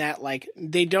Achievements in that,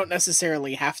 they don't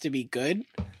necessarily have to be good.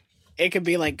 It could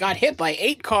be got hit by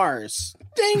 8 cars.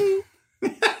 Ding!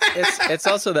 It's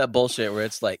also that bullshit where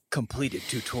it's like completed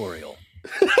tutorial.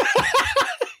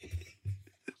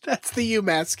 That's the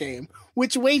UMass game,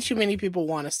 which way too many people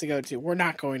want us to go to. We're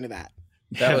not going to that.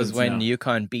 That was when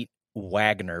UConn beat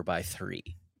Wagner by 3.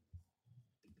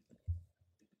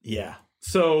 Yeah.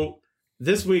 So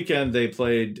this weekend they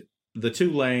played the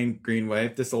Tulane Green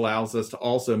Wave. This allows us to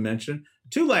also mention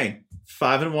Tulane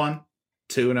 5-1,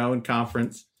 2-0 in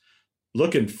conference,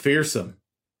 looking fearsome.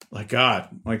 Like God,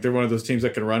 like they're one of those teams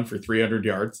that can run for 300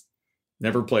 yards.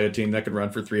 Never play a team that can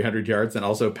run for 300 yards and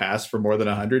also pass for more than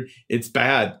 100. It's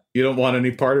bad. You don't want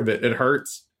any part of it. It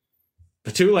hurts.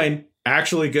 But Tulane,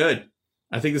 actually good.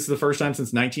 I think this is the first time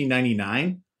since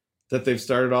 1999 that they've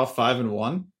started off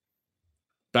 5-1.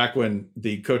 Back when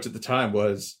the coach at the time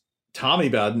was Tommy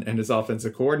Bowden and his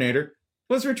offensive coordinator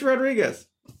was Rich Rodriguez.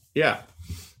 Yeah,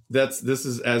 this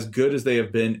is as good as they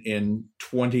have been in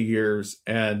 20 years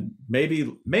and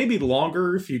maybe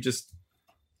longer if you just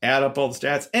add up all the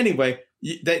stats. Anyway,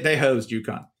 they hosed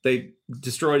UConn. They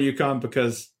destroyed UConn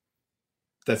because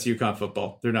that's UConn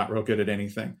football. They're not real good at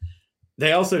anything.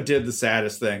 They also did the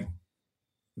saddest thing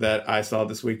that I saw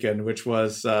this weekend, which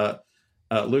was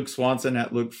Luke Swanson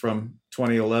at Luke from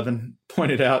 2011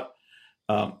 pointed out.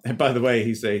 And by the way,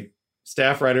 he's a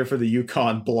staff writer for the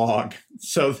UConn blog.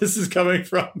 So this is coming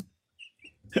from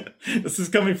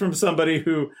somebody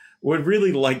who would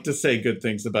really like to say good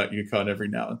things about UConn every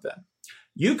now and then.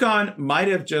 UConn might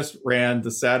have just ran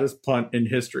the saddest punt in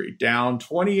history, down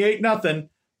 28-0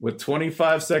 with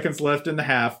 25 seconds left in the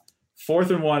half, 4th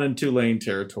and 1 in Tulane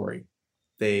territory.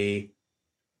 They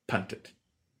punted.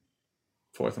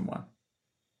 4th and 1.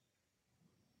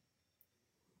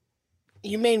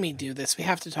 You made me do this. We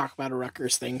have to talk about a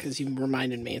Rutgers thing because you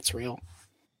reminded me it's real.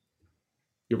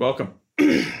 You're welcome.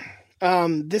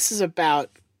 This is about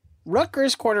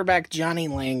Rutgers quarterback Johnny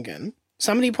Langan.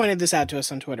 Somebody pointed this out to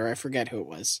us on Twitter. I forget who it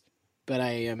was, but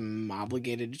I am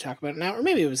obligated to talk about it now. Or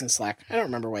maybe it was in Slack. I don't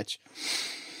remember which.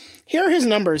 Here are his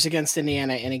numbers against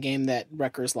Indiana in a game that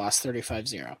Rutgers lost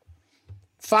 35-0.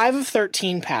 5 of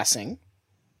 13 passing,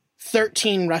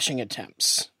 13 rushing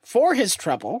attempts. For his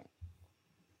trouble,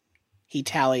 he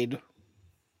tallied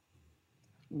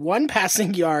 1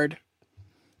 passing yard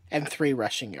and 3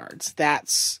 rushing yards.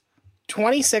 That's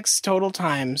 26 total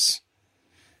times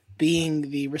being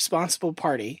the responsible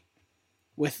party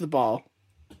with the ball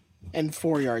and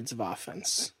 4 yards of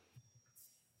offense.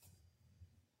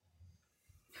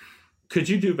 Could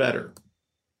you do better?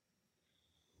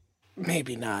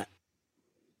 Maybe not.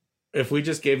 If we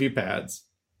just gave you pads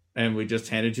and we just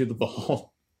handed you the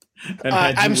ball and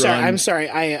I'm sorry.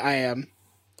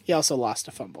 He also lost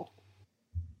a fumble.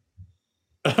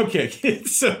 Okay.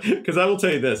 So, because I will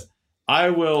tell you this, I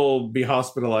will be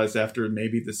hospitalized after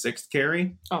maybe the 6th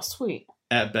carry. Oh, sweet.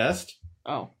 At best.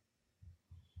 Oh.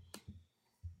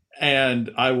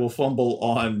 And I will fumble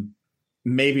on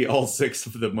maybe all 6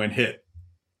 of them when hit.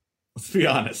 Let's be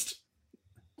honest.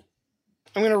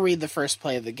 I'm going to read the first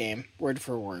play of the game, word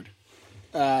for word.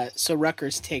 So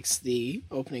Rutgers takes the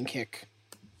opening kick.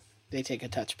 They take a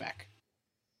touchback.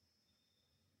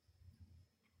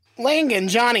 Langan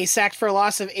Johnny sacked for a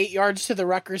loss of 8 yards to the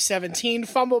Rutgers 17.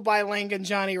 Fumble by Langan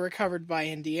Johnny recovered by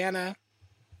Indiana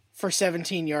for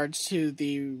 17 yards to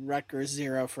the Rutgers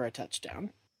 0 for a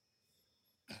touchdown.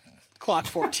 Clock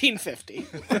 14:50.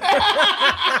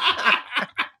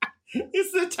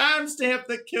 It's the timestamp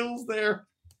that kills there.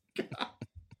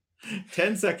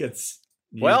 10 seconds.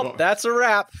 Well, that's a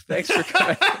wrap. Thanks for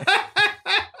coming.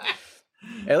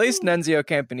 At least Nunzio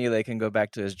Campanile can go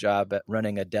back to his job at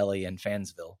running a deli in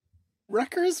Fansville.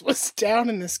 Rutgers was down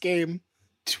in this game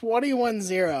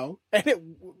 21-0, and it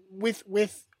with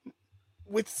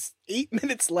 8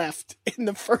 minutes left in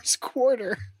the first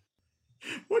quarter.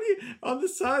 What do you on the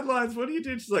sidelines? What do you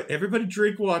do? Just like everybody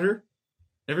drink water.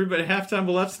 Everybody halftime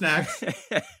will have snacks.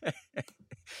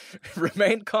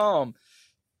 Remain calm.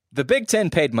 The Big Ten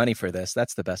paid money for this.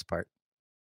 That's the best part.